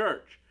mother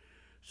church.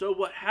 So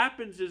what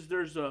happens is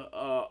there's a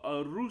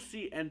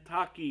Rusi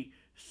Antiochi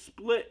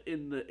split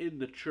in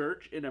the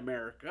church in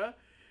America,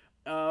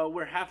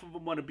 where half of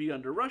them want to be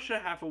under Russia,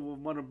 half of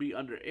them want to be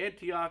under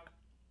Antioch.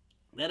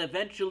 Then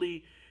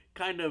eventually,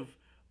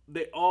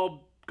 they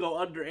all go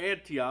under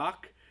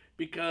Antioch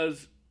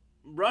because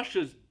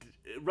Russia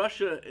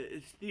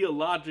is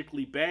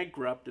theologically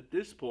bankrupt at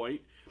this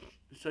point,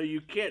 so you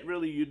can't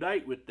really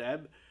unite with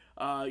them.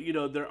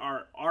 They're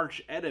our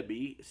arch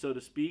enemy, so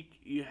to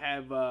speak. You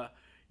have,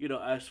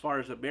 as far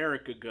as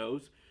America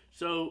goes.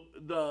 So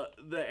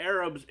the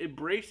Arabs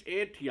embrace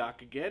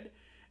Antioch again,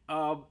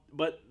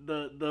 but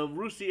the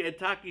Rusi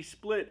Antiochi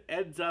split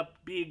ends up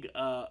being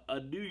a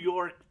New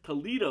York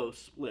Toledo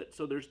split.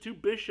 So there's two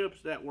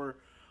bishops that were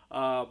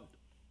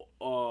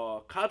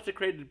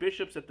consecrated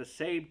bishops at the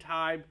same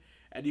time,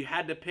 and you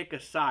had to pick a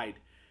side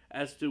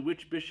as to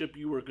which bishop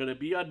you were going to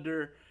be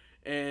under,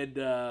 and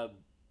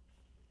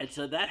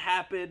so that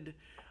happened.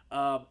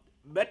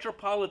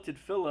 Metropolitan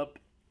Philip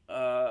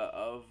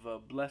of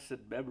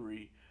blessed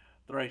memory,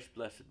 thrice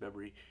blessed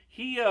memory,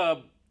 he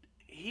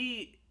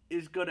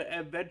is going to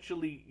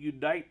eventually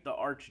unite the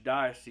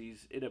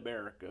archdiocese in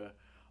America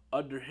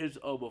under his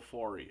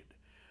Omophorian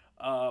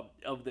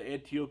of the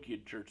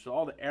Antiochian church, so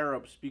all the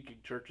Arab-speaking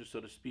churches, so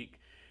to speak.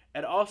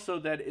 And also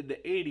that in the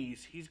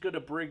 80s, he's going to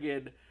bring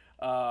in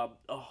a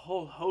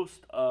whole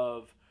host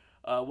of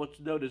what's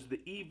known as the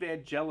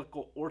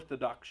Evangelical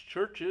Orthodox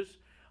churches.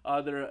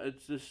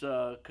 It's this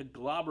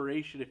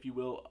conglomeration, if you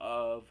will,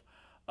 of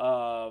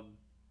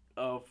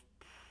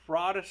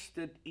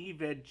Protestant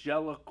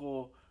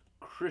evangelical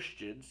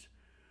Christians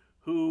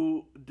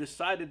who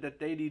decided that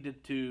they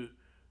needed to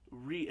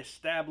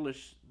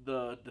reestablish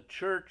the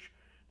church.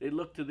 They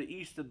looked to the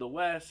east and the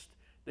west.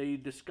 They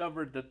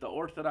discovered that the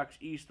Orthodox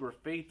East were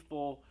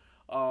faithful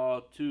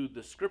to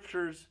the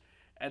scriptures,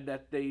 and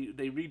that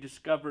they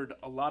rediscovered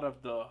a lot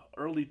of the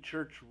early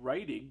church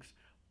writings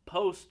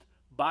post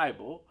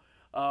Bible.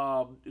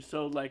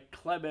 So like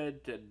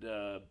Clement and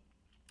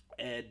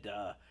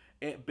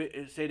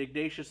Saint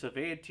Ignatius of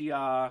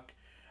Antioch,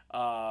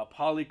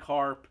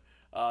 Polycarp,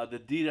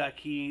 the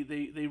Didache.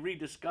 They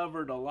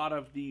rediscovered a lot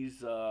of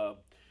these uh,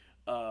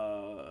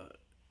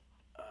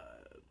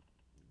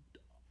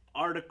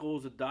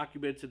 articles and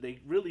documents, and they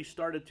really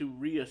started to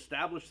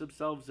reestablish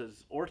themselves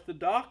as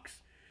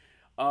Orthodox.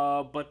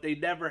 But they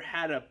never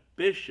had a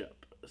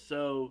bishop,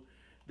 so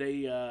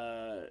they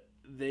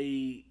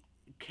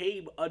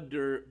came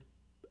under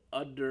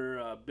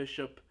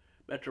Bishop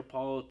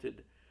Metropolitan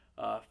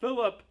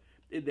Philip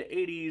in the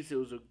 80s. It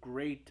was a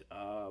great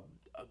uh,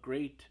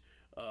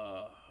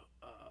 uh,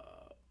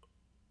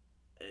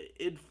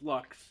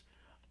 influx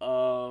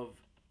of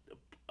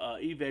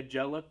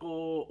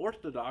evangelical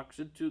Orthodox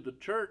into the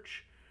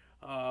church.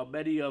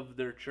 Many of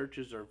their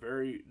churches are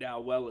very now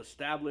well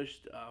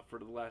established for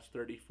the last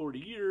 30, 40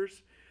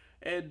 years,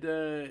 and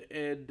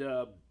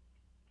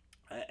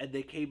and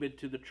they came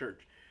into the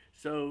church.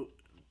 So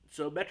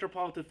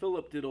Metropolitan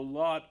Philip did a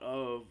lot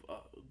of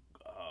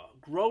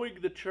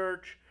growing the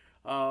church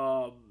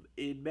um,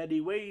 in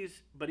many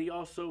ways, but he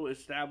also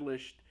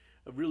established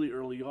really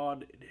early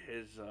on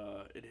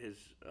in his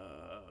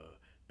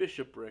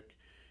bishopric.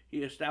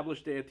 He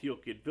established the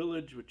Antiochian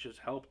village, which has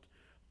helped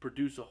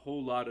produce a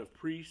whole lot of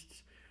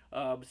priests.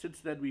 Since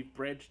then, we've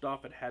branched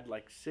off and had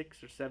like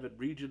 6 or 7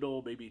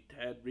 regional, maybe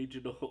 10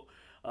 regional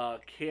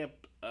camp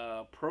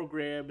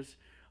programs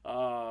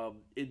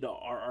in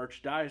our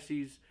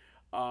archdiocese.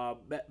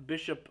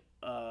 Bishop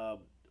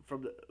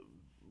from the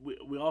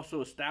we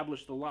also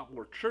established a lot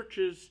more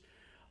churches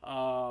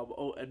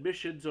and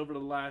missions over the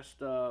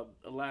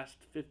last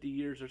 50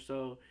 years or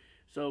so.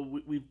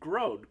 So we've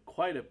grown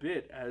quite a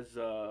bit as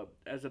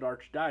an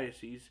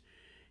archdiocese,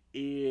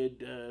 and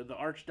the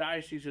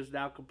archdiocese is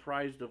now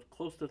comprised of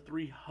close to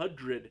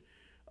 300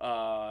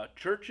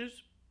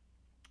 churches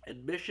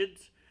and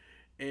missions,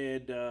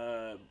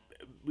 and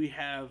we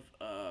have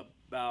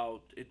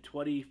about in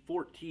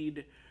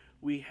 2014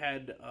 we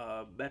had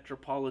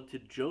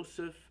Metropolitan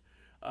Joseph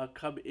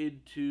come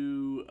in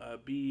to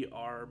be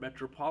our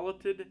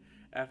metropolitan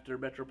after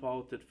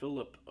Metropolitan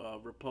Philip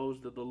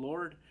reposed in the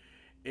Lord.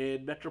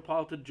 And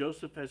Metropolitan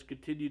Joseph has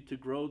continued to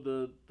grow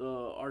the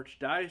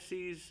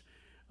archdiocese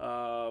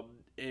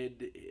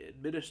and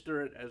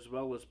administer it as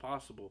well as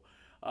possible.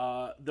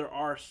 There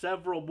are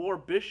several more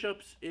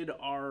bishops in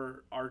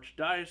our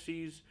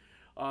archdiocese,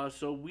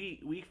 so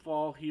we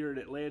fall here in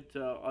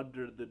Atlanta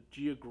under the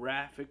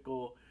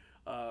geographical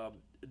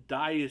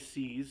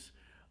diocese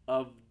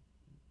of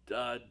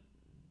uh,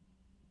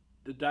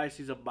 the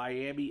Diocese of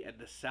Miami and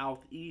the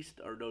Southeast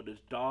are known as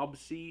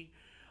DOMC.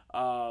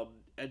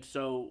 And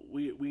so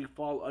we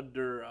fall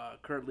under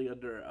currently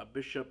under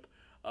Bishop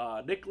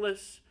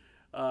Nicholas,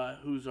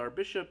 who's our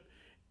bishop,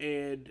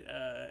 and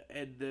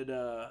then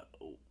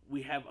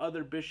we have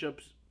other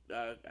bishops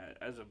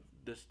as of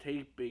this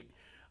taping.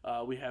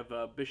 We have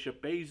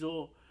Bishop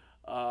Basil,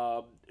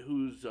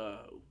 who's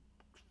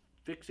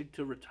fixing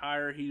to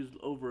retire. He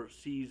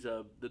oversees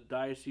the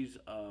Diocese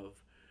of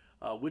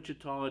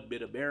Wichita and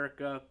Mid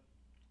America.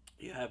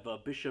 You have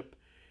Bishop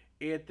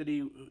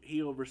Anthony.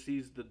 He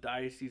oversees the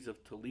Diocese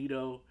of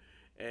Toledo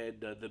and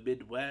the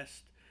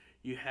Midwest.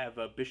 You have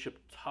Bishop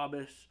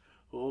Thomas,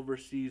 who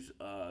oversees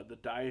the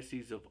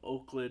Diocese of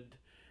Oakland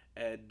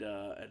and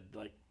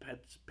like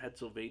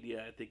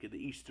Pennsylvania, I think in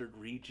the Eastern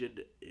Region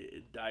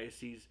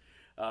diocese.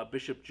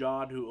 Bishop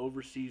John, who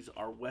oversees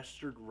our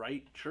Western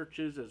Rite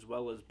churches as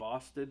well as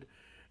Boston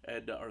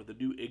and or the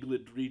New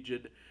England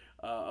region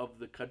of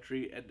the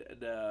country, and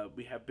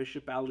we have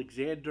Bishop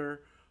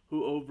Alexander,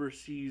 who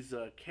oversees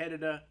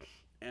Canada.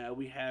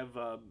 We have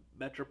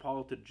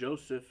Metropolitan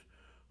Joseph,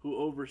 who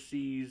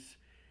oversees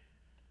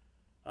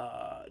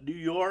New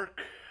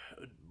York,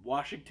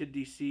 Washington,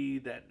 D.C.,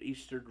 that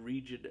eastern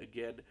region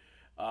again,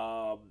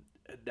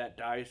 that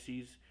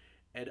diocese.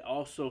 And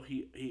also,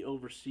 he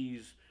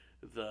oversees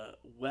the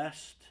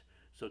West,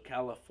 so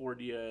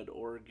California and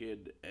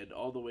Oregon, and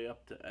all the way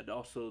up to, and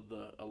also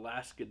the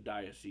Alaskan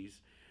diocese.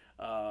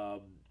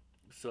 Um,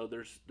 so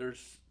there's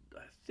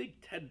I think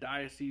 10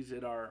 dioceses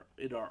in our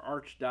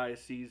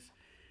archdiocese,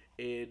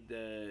 and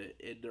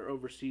they're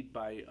overseen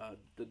by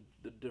the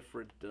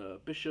different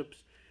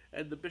bishops,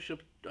 and the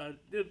bishops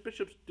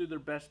do their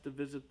best to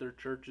visit their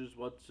churches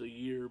once a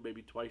year,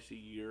 maybe twice a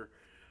year,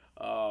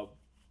 um,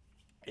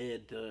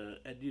 and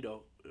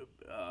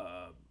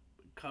uh,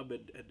 come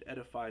and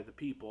edify the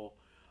people.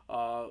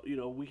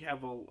 We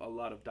have a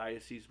lot of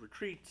diocese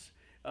retreats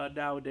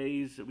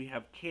nowadays. We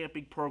have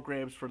camping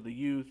programs for the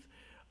youth.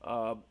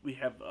 We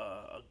have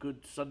a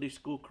good Sunday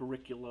school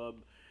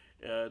curriculum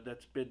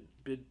that's been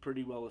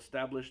pretty well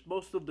established.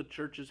 Most of the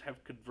churches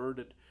have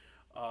converted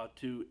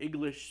to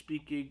English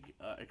speaking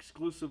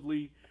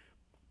exclusively.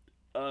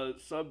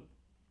 Some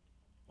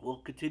will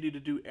continue to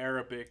do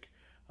Arabic.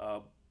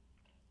 Um,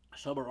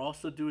 some are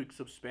also doing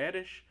some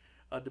Spanish,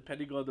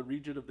 depending on the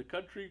region of the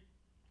country.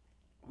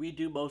 We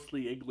do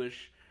mostly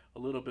English, a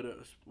little bit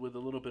of with a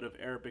little bit of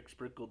Arabic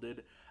sprinkled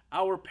in.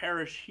 Our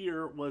parish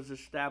here was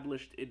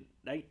established in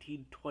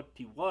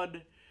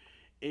 1921,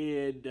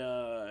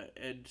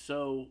 and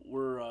so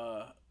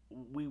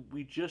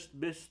we just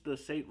missed the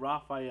Saint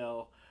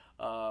Raphael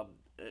um,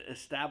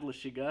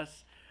 establishing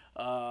us,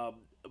 um,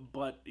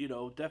 but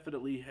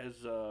definitely has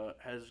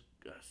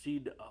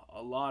seen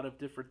a lot of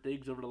different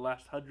things over the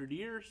last 100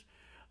 years.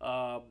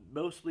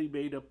 Mostly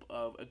made up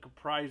of and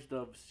comprised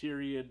of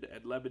Syrian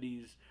and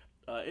Lebanese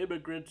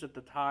immigrants at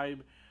the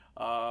time.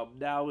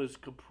 Now is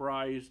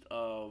comprised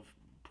of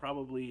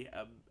probably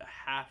a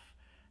half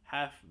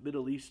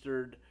Middle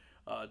Eastern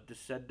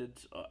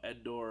descendants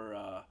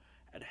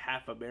and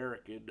half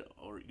American,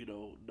 or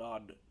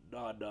non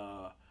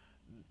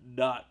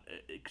not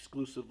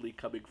exclusively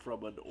coming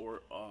from an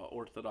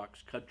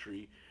Orthodox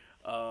country.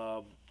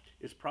 Um,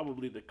 is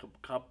probably the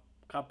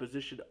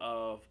composition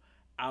of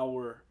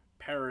our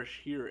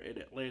parish here in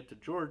Atlanta,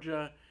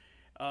 Georgia.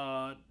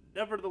 Uh,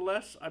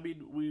 Nevertheless, I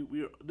mean,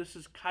 we this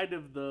is kind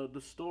of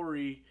the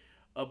story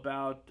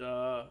about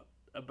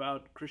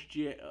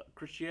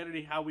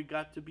Christianity, how we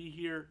got to be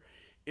here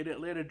in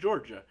Atlanta,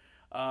 Georgia.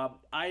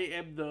 I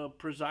am the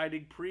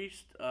presiding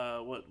priest,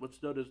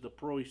 what's known as the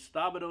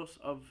proistamentos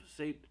of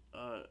Saint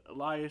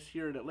Elias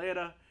here in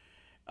Atlanta.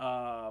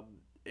 Um,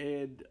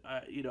 and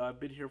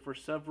I've been here for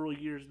several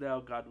years now.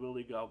 God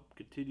willing, I'll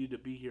continue to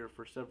be here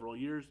for several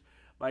years.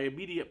 My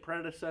immediate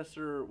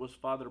predecessor was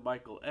Father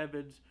Michael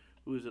Evans,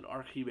 who is an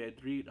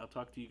archimandrite. I'll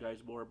talk to you guys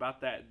more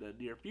about that in the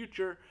near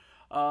future.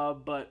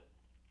 But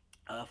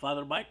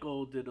Father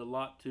Michael did a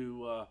lot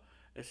to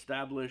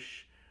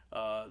establish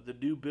the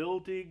new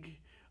building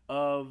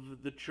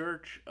of the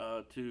church,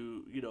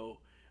 to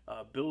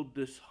build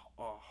this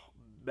uh,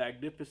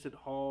 magnificent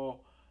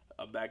hall,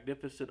 a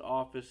magnificent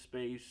office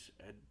space,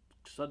 and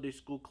Sunday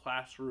school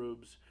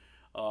classrooms.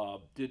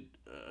 Did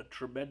a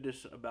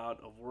tremendous amount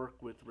of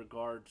work with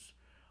regards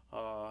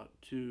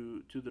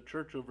to the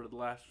church over the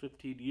last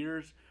 15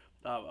 years.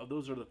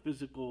 Those are the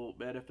physical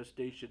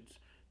manifestations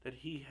that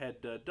he had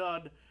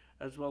done,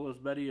 as well as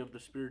many of the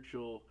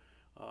spiritual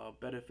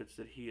benefits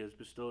that he has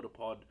bestowed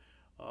upon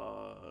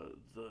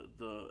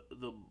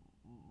the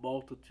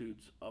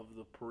multitudes of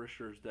the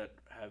parishioners that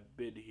have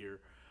been here.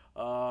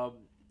 Um,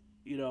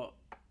 you know,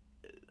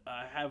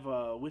 I have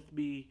with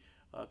me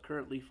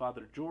currently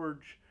Father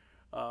George,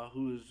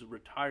 who is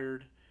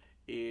retired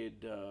and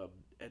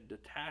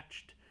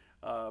detached.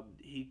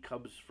 He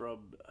comes from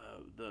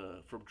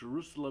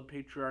Jerusalem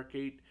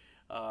Patriarchate,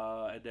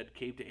 and then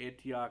came to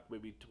Antioch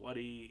maybe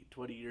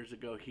 20 years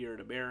ago here in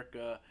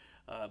America,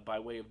 by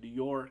way of New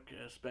York.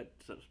 Spent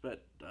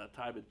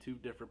time in two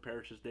different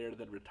parishes there,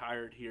 then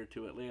retired here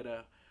to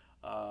Atlanta.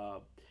 Uh,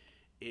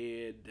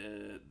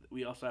 and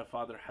we also have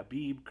Father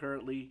Habib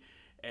currently,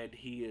 and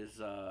he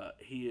is a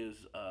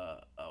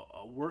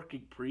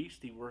working priest.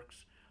 He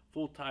works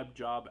full time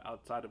job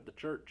outside of the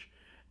church,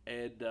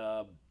 and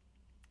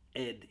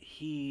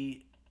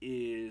he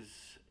is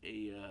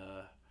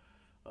a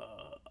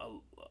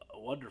a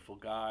wonderful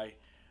guy.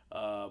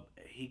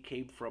 He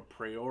came from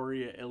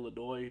Peoria,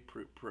 Illinois,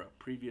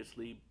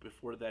 previously.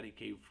 Before that, he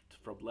came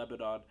from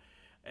Lebanon,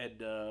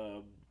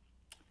 and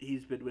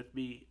he's been with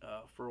me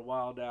for a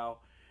while now.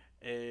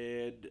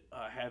 And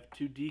I have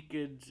two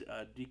deacons,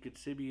 Deacon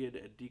Simeon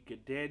and Deacon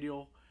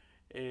Daniel,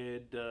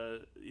 and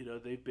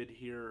they've been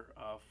here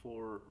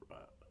for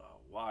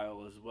a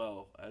while as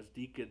well. As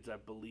deacons, I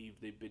believe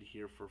they've been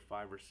here for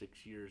 5 or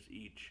 6 years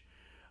each.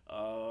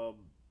 Um,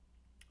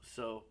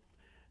 so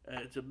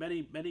it's a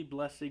many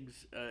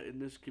blessings in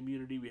this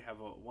community. We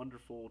have a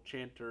wonderful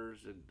chanters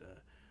and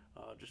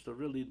just a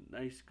really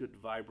nice, good,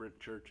 vibrant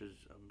church, as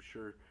I'm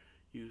sure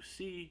you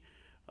see.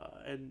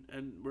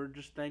 And we're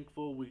just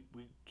thankful. We'll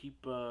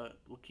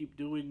keep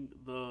doing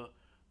the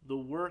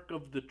work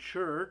of the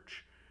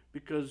church,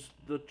 because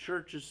the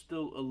church is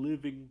still a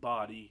living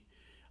body.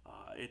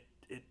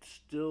 It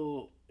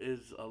still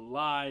is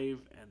alive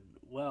and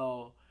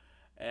well,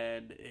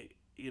 and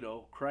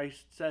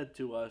Christ said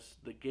to us,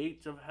 "The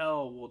gates of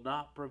hell will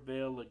not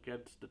prevail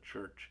against the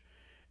church."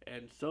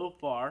 And so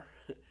far,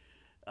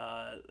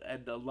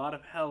 and a lot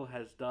of hell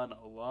has done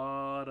a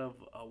lot of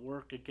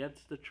work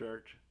against the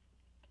church.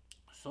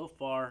 So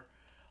far,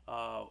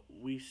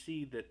 we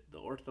see that the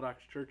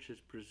Orthodox Church has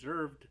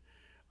preserved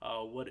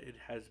what it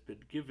has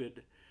been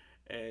given,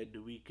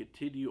 and we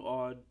continue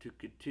on to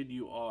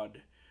continue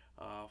on.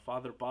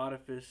 Father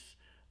Boniface,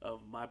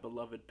 of my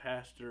beloved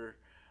pastor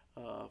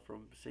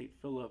from St.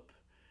 Philip,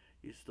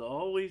 used to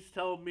always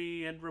tell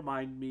me and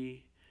remind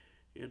me,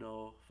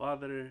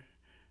 Father,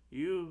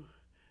 you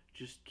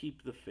just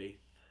keep the faith.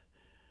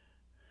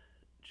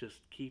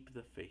 Just keep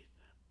the faith.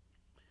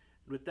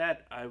 With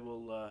that, I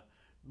will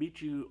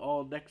meet you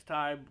all next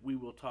time. We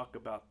will talk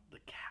about the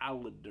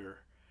calendar,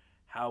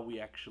 how we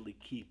actually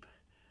keep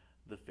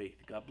the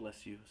faith. God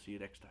bless you. See you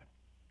next time.